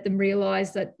also let them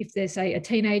realize that if they're, say, a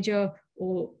teenager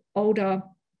or older,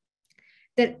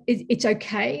 that it's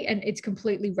okay and it's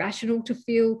completely rational to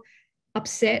feel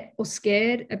upset or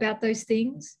scared about those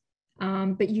things,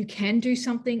 but you can do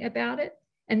something about it,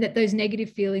 and that those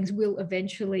negative feelings will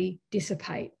eventually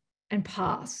dissipate and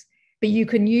pass. But you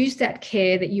can use that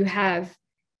care that you have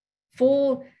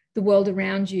for the world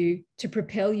around you to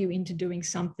propel you into doing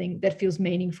something that feels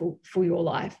meaningful for your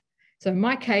life. So in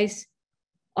my case,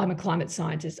 I'm a climate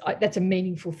scientist. That's a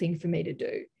meaningful thing for me to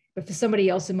do. But for somebody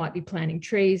else, it might be planting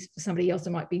trees. For somebody else,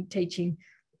 it might be teaching,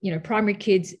 primary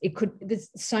kids. There's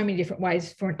so many different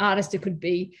ways. For an artist, it could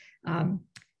be,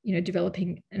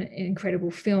 developing an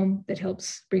incredible film that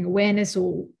helps bring awareness,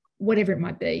 or whatever it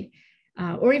might be,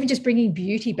 or even just bringing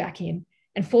beauty back in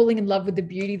and falling in love with the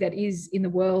beauty that is in the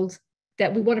world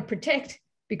that we want to protect.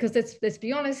 Because let's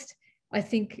be honest, I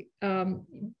think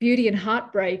beauty and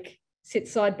heartbreak sit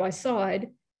side by side,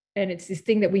 and it's this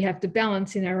thing that we have to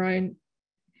balance in our own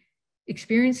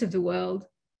experience of the world.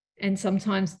 And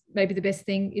sometimes maybe the best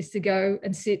thing is to go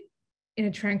and sit in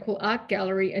a tranquil art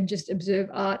gallery and just observe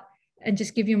art and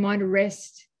just give your mind a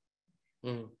rest.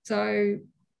 So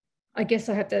I guess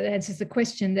I hope that answers the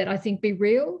question, that I think be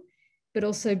real, but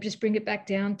also just bring it back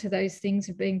down to those things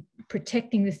of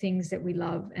protecting the things that we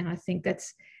love. And I think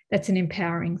that's an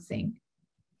empowering thing.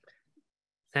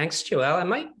 Thanks, Joëlle. I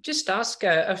might just ask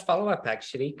a follow-up,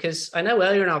 actually, because I know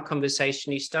earlier in our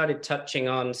conversation, you started touching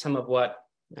on some of what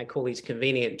I call these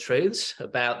convenient truths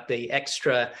about the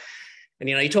extra. And,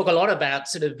 you talk a lot about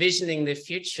sort of visioning the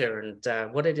future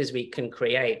and what it is we can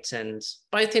create, and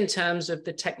both in terms of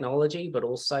the technology, but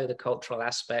also the cultural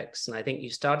aspects. And I think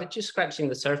you started just scratching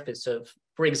the surface of,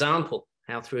 for example,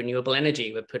 how through renewable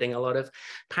energy, we're putting a lot of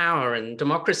power and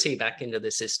democracy back into the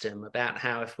system, about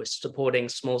how if we're supporting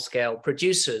small scale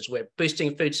producers, we're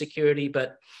boosting food security,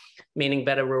 but meaning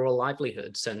better rural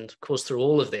livelihoods. And of course, through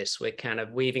all of this, we're kind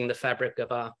of weaving the fabric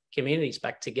of our communities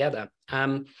back together.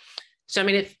 So, I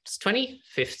mean, if it's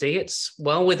 2050, it's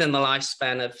well within the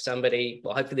lifespan of somebody,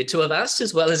 well, hopefully the two of us,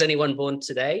 as well as anyone born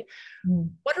today.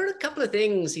 What are a couple of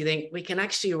things you think we can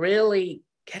actually really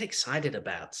get excited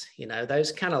about?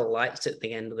 Those kind of lights at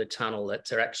the end of the tunnel that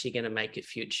are actually going to make a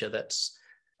future that's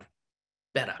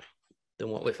better than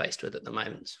what we're faced with at the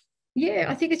moment. Yeah,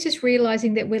 I think it's just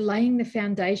realizing that we're laying the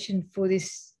foundation for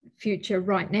this future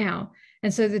right now.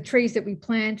 And so the trees that we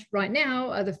plant right now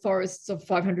are the forests of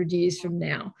 500 years from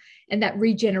now. And that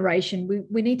regeneration,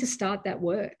 we need to start that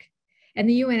work. And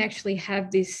the UN actually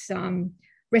have this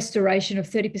restoration of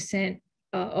 30%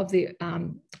 of the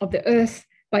earth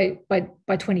by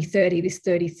 2030, this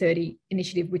 30-30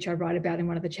 initiative, which I write about in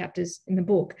one of the chapters in the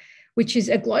book, which is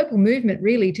a global movement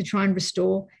really to try and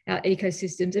restore our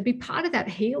ecosystems and be part of that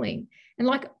healing. And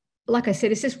like I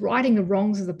said, it's just righting the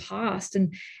wrongs of the past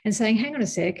and saying, hang on a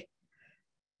sec,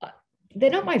 they're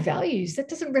not my values. That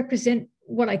doesn't represent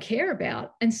what I care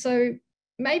about. And so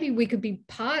maybe we could be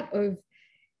part of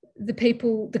the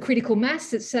people, the critical mass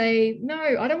that say, no,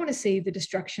 I don't want to see the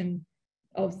destruction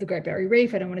of the Great Barrier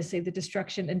Reef. I don't want to see the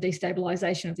destruction and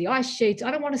destabilization of the ice sheets.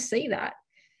 I don't want to see that.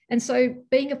 And so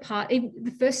being a part,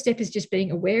 the first step is just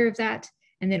being aware of that.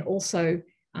 And then also,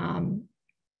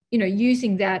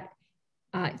 using that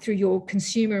through your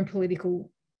consumer and political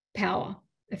power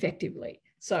effectively.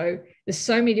 So there's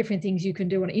so many different things you can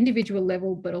do on an individual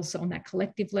level, but also on that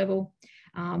collective level.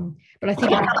 But I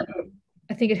think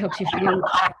it helps you feel,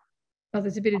 oh,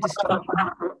 there's a bit of distortion.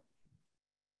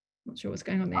 Not sure what's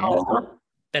going on there.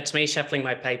 That's me shuffling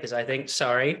my papers, I think.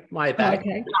 Sorry, my bad.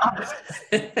 Okay.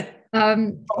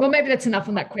 Well, maybe that's enough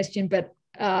on that question, but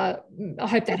I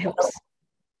hope that helps.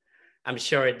 I'm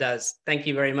sure it does. Thank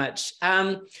you very much.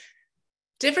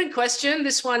 Different question.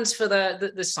 This one's for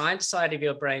the science side of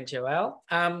your brain,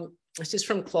 Joëlle. This is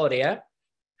from Claudia.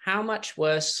 How much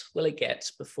worse will it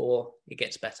get before it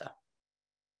gets better?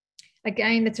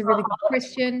 Again, that's a really good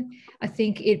question. I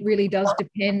think it really does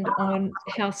depend on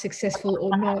how successful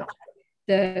or not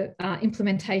the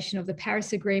implementation of the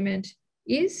Paris Agreement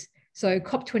is. So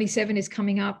COP27 is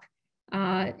coming up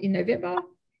in November,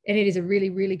 and it is a really,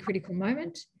 really critical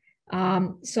moment.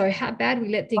 So how bad we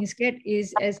let things get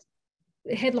is, as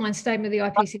the headline statement of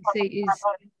the IPCC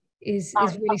is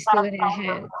really still in our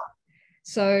hands.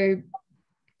 So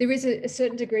there is a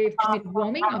certain degree of committed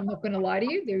warming. I'm not going to lie to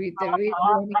you. There is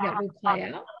warming that will play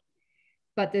out,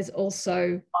 but there's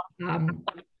also,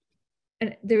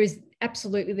 and there is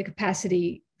absolutely the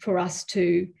capacity for us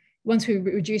to, once we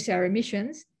reduce our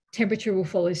emissions, temperature will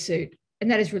follow suit. And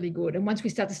that is really good. And once we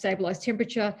start to stabilize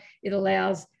temperature, it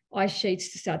allows ice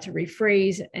sheets to start to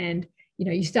refreeze, and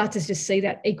you start to just see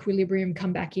that equilibrium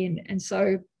come back in. And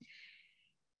so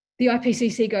the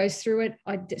IPCC goes through it.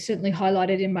 I certainly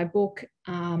highlighted in my book,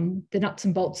 the nuts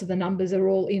and bolts of the numbers are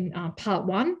all in part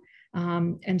one.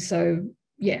 And so,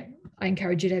 yeah, I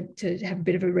encourage you to have a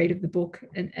bit of a read of the book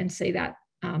and see that,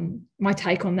 my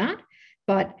take on that.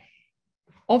 But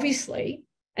obviously,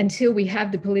 until we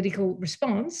have the political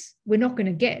response, we're not going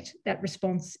to get that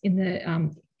response in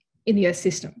the Earth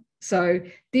system. So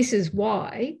this is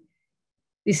why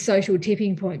this social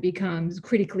tipping point becomes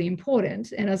critically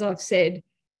important. And as I've said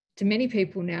to many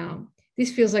people now,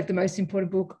 this feels like the most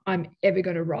important book I'm ever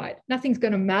going to write. Nothing's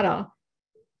going to matter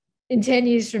in 10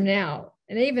 years from now.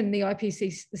 And even the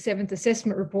IPCC, the Seventh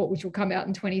Assessment report, which will come out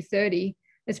in 2030,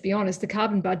 let's be honest, the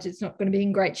carbon budget's not going to be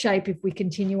in great shape if we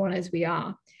continue on as we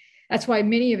are. That's why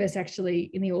many of us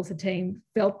actually in the author team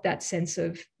felt that sense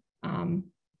of,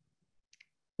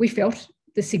 we felt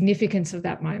the significance of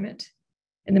that moment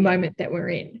and the moment that we're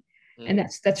in. And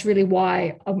that's really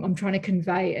why I'm trying to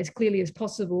convey as clearly as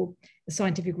possible the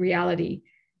scientific reality.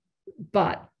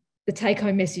 But the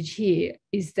take-home message here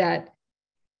is that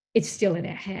it's still in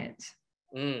our hands.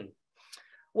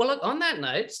 Well, look, on that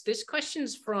note, this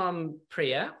question's from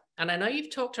Priya, and I know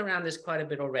you've talked around this quite a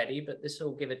bit already, but this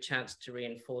will give a chance to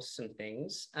reinforce some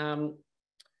things.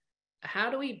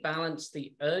 How do we balance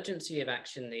the urgency of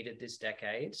action needed this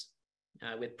decade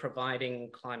with providing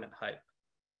climate hope?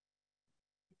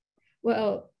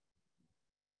 Well,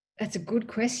 that's a good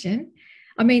question.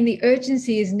 I mean, the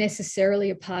urgency is necessarily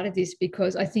a part of this,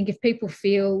 because I think if people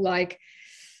feel like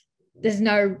there's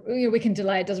no, we can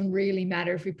delay, it doesn't really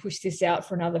matter if we push this out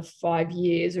for another 5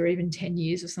 years or even 10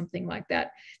 years or something like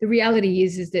that. The reality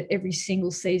is that every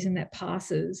single season that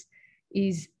passes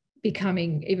is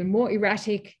becoming even more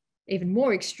erratic, even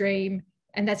more extreme,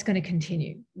 and that's going to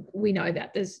continue. We know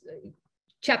that. There's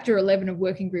chapter 11 of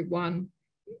Working Group 1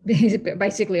 is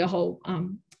basically a whole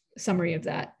summary of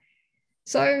that.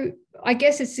 So I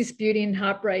guess it's this beauty and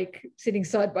heartbreak sitting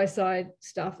side by side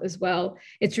stuff as well.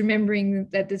 It's remembering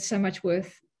that there's so much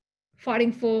worth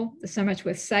fighting for, there's so much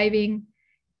worth saving,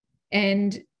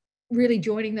 and really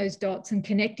joining those dots and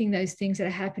connecting those things that are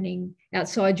happening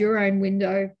outside your own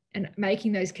window and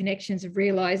making those connections of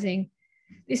realizing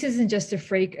this isn't just a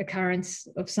freak occurrence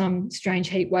of some strange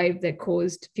heat wave that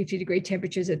caused 50-degree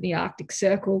temperatures at the Arctic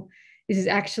Circle. This is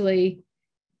actually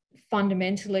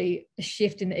fundamentally a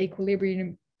shift in the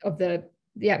equilibrium of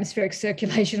the atmospheric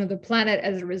circulation of the planet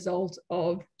as a result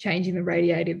of changing the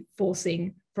radiative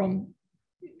forcing from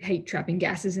heat trapping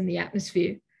gases in the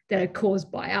atmosphere that are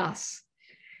caused by us.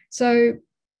 So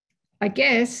I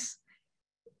guess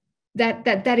that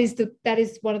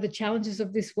is one of the challenges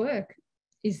of this work,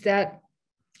 is that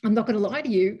I'm not going to lie to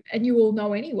you, and you all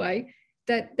know anyway,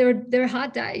 that there are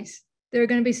hard days. There are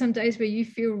going to be some days where you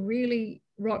feel really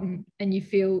rotten and you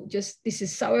feel just, this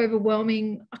is so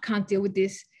overwhelming, I can't deal with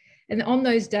this. And on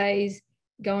those days,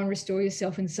 go and restore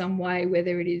yourself in some way,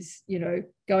 whether it is,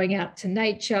 going out to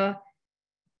nature,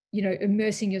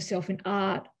 immersing yourself in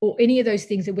art, or any of those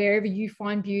things, that wherever you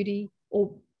find beauty,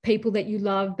 or people that you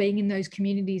love, being in those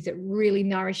communities that really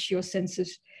nourish your sense of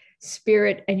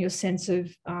spirit and your sense of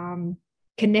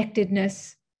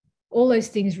connectedness. All those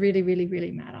things really, really,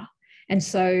 really matter. And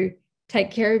so take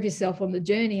care of yourself on the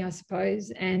journey, I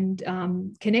suppose, and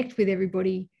connect with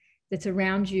everybody that's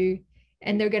around you.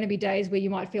 And there are going to be days where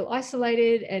you might feel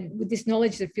isolated, and with this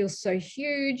knowledge that feels so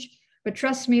huge. But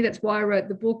trust me, that's why I wrote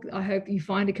the book. I hope you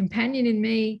find a companion in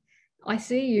me. I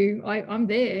see you. I'm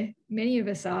there. Many of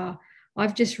us are.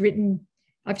 I've just written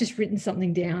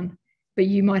something down, but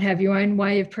you might have your own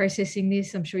way of processing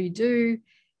this. I'm sure you do.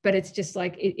 But it's just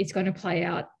like it's going to play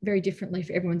out very differently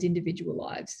for everyone's individual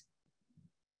lives.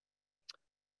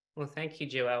 Well, thank you,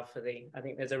 Joëlle, I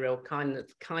think there's a real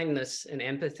kindness and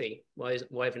empathy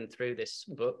woven through this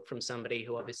book from somebody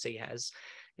who obviously has,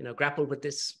 grappled with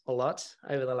this a lot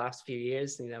over the last few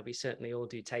years. We certainly all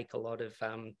do take a lot of,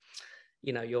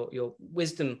 your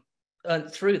wisdom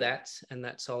through that, and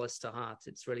that solace to heart.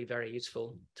 It's really very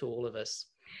useful to all of us.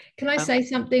 Can I say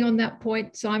something on that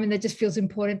point, Simon, that just feels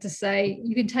important to say?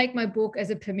 You can take my book as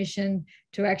a permission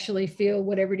to actually feel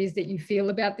whatever it is that you feel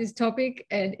about this topic,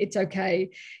 and it's okay,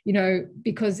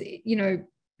 because,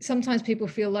 sometimes people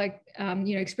feel like,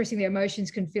 expressing their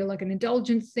emotions can feel like an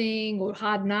indulgent thing, or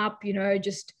harden up,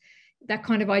 just that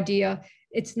kind of idea.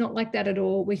 It's not like that at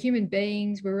all. We're human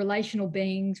beings. We're relational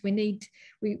beings.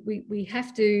 We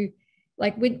have to,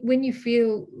 like, when you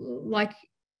feel like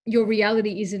your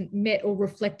reality isn't met or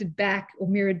reflected back or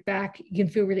mirrored back, you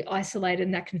can feel really isolated,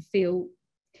 and that can feel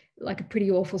like a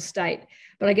pretty awful state.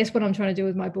 But I guess what I'm trying to do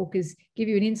with my book is give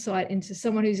you an insight into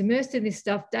someone who's immersed in this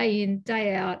stuff day in,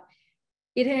 day out.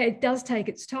 It does take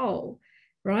its toll,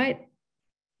 right?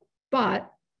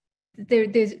 But there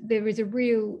is a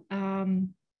real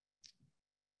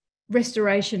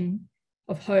restoration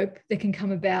of hope that can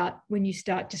come about when you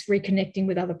start just reconnecting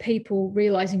with other people,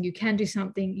 realizing you can do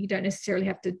something. You don't necessarily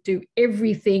have to do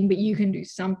everything, but you can do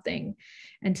something.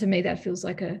 And to me, that feels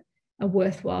like a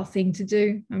worthwhile thing to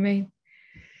do. I mean,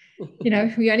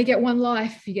 we only get one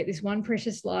life. You get this one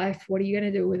precious life. What are you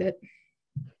going to do with it?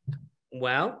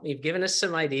 Well, you've given us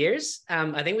some ideas.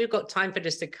 I think we've got time for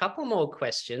just a couple more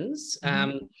questions.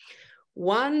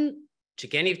 One, which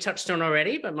again you've touched on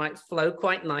already, but might flow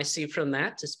quite nicely from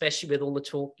that, especially with all the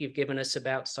talk you've given us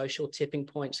about social tipping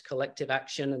points, collective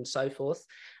action, and so forth.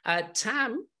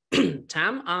 Tam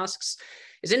asks,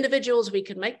 as individuals, we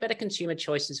can make better consumer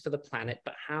choices for the planet,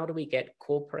 but how do we get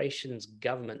corporations,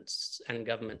 governments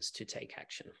to take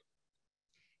action?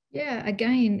 Yeah,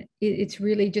 again, it's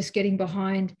really just getting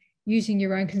behind using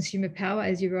your own consumer power,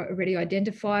 as you've already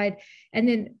identified. And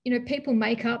then, people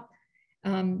make up,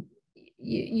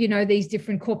 these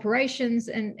different corporations,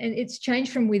 and it's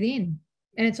changed from within.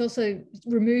 And it's also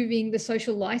removing the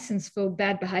social license for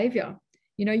bad behavior.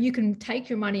 You can take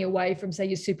your money away from, say,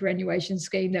 your superannuation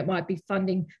scheme that might be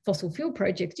funding fossil fuel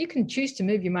projects. You can choose to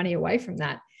move your money away from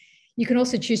that. You can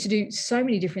also choose to do so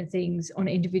many different things on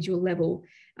an individual level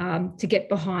to get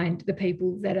behind the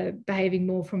people that are behaving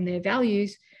more from their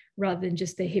values rather than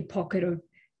just their hip pocket of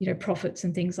profits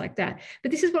and things like that.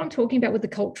 But this is what I'm talking about with the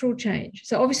cultural change.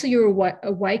 So obviously you're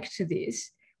awake to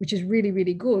this, which is really,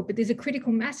 really good, but there's a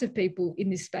critical mass of people in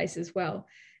this space as well.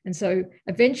 And so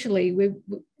eventually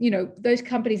those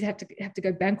companies have to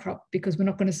go bankrupt because we're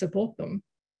not going to support them,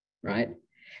 right?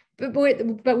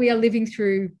 But we are living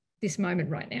through this moment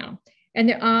right now. And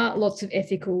there are lots of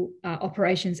ethical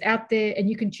operations out there, and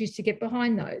you can choose to get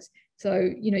behind those.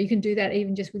 So, you can do that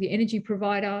even just with your energy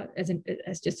provider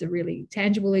as just a really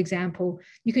tangible example.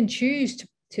 You can choose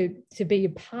to be a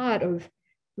part of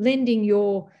lending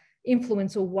your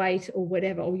influence or weight or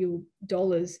whatever, or your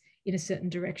dollars in a certain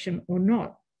direction or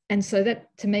not. And so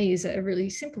that, to me, is a really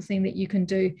simple thing that you can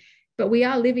do. But we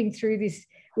are living through this.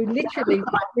 We're literally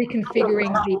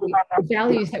reconfiguring the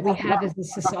values that we have as a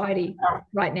society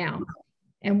right now.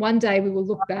 And one day we will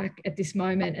look back at this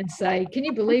moment and say, can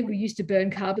you believe we used to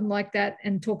burn carbon like that,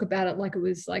 and talk about it like it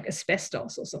was like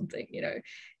asbestos or something,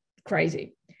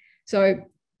 crazy. So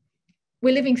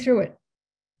we're living through it,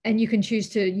 and you can choose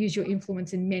to use your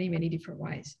influence in many, many different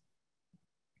ways.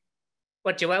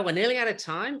 Well, Joëlle, we're nearly out of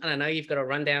time, and I know you've got to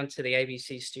run down to the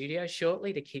ABC studio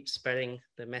shortly to keep spreading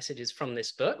the messages from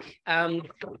this book. I'm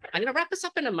going to wrap us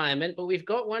up in a moment, but we've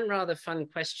got one rather fun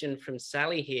question from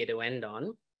Sally here to end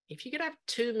on. If you could have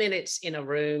 2 minutes in a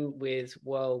room with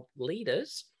world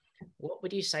leaders, what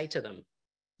would you say to them?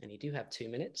 And you do have 2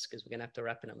 minutes because we're going to have to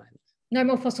wrap in a moment. No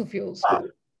more fossil fuels.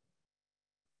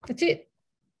 That's it.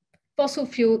 Fossil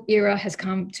fuel era has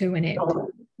come to an end.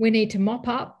 We need to mop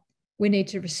up. We need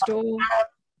to restore.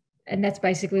 And that's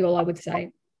basically all I would say.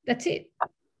 That's it.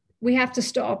 We have to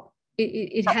stop.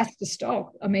 It has to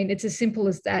stop. I mean, it's as simple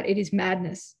as that. It is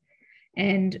madness.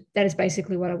 And that is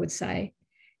basically what I would say.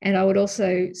 And I would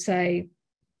also say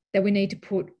that we need to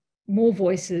put more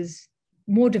voices,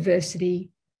 more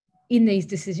diversity in these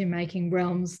decision-making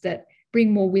realms that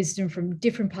bring more wisdom from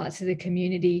different parts of the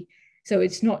community. So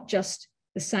it's not just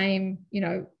the same,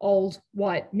 old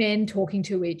white men talking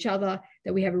to each other,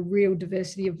 that we have a real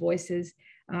diversity of voices.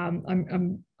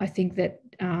 I think that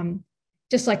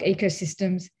just like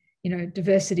ecosystems,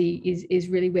 diversity is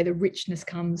really where the richness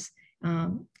comes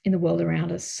in the world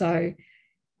around us. So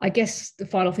I guess the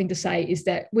final thing to say is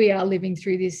that we are living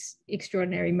through this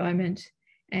extraordinary moment,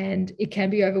 and it can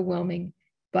be overwhelming,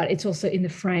 but it's also in the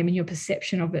frame and your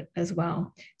perception of it as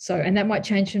well. So, and that might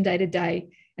change from day to day,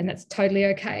 and that's totally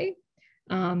okay.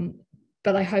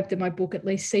 But I hope that my book at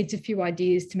least seeds a few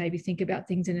ideas to maybe think about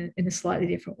things in a slightly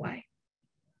different way.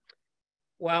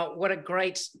 Well, what a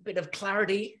great bit of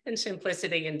clarity and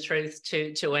simplicity and truth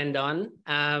to end on.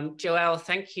 Joëlle,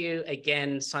 thank you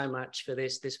again so much for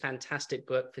this fantastic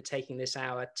book, for taking this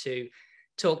hour to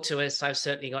talk to us. I've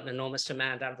certainly got an enormous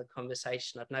amount out of the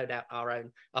conversation. I've no doubt our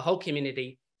whole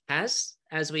community has,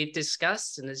 as we've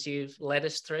discussed and as you've led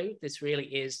us through. This really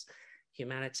is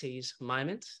humanity's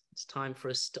moment. It's time for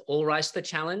us to all rise to the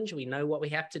challenge. We know what we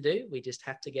have to do. We just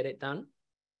have to get it done.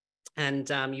 And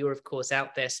you're, of course,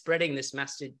 out there spreading this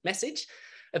message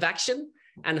of action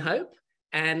and hope.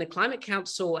 And the Climate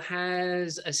Council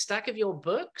has a stack of your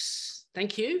books.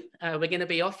 Thank you. We're going to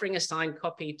be offering a signed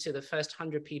copy to the first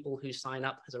 100 people who sign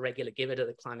up as a regular giver to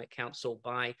the Climate Council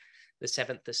by the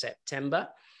 7th of September.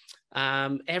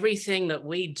 Everything that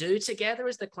we do together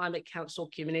as the Climate Council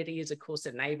community is, of course,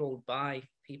 enabled by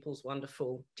people's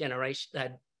wonderful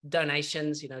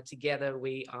donations. Together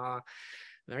we are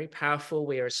very powerful.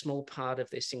 We are a small part of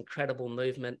this incredible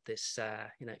movement, this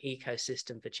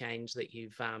ecosystem for change that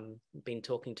you've been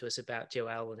talking to us about,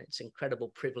 Joëlle, and it's an incredible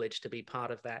privilege to be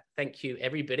part of that. Thank you,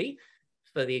 everybody,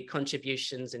 for the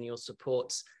contributions and your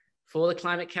supports for the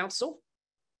Climate Council.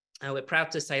 We're proud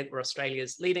to say that we're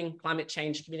Australia's leading climate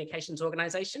change communications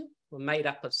organisation. We're made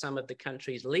up of some of the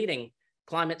country's leading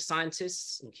climate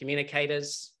scientists and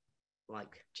communicators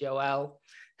like Joëlle,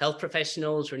 health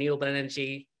professionals, renewable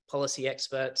energy, policy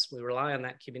experts. We rely on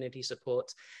that community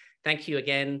support. Thank you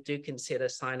again. Do consider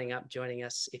signing up, joining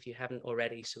us if you haven't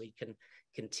already, so we can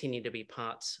continue to be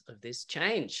part of this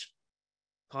change,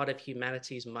 part of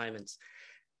humanity's moments.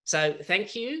 So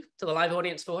thank you to the live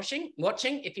audience for watching.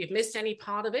 If you've missed any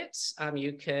part of it,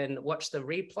 you can watch the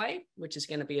replay, which is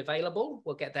going to be available.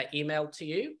 We'll get that emailed to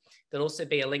you. There'll also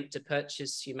be a link to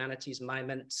purchase Humanity's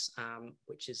Moments,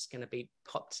 which is going to be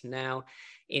popped now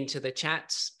into the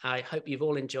chat. I hope you've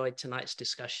all enjoyed tonight's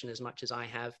discussion as much as I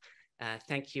have.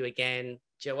 Thank you again,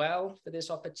 Joëlle, for this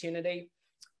opportunity.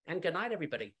 And good night,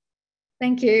 everybody.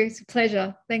 Thank you. It's a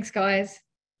pleasure. Thanks, guys.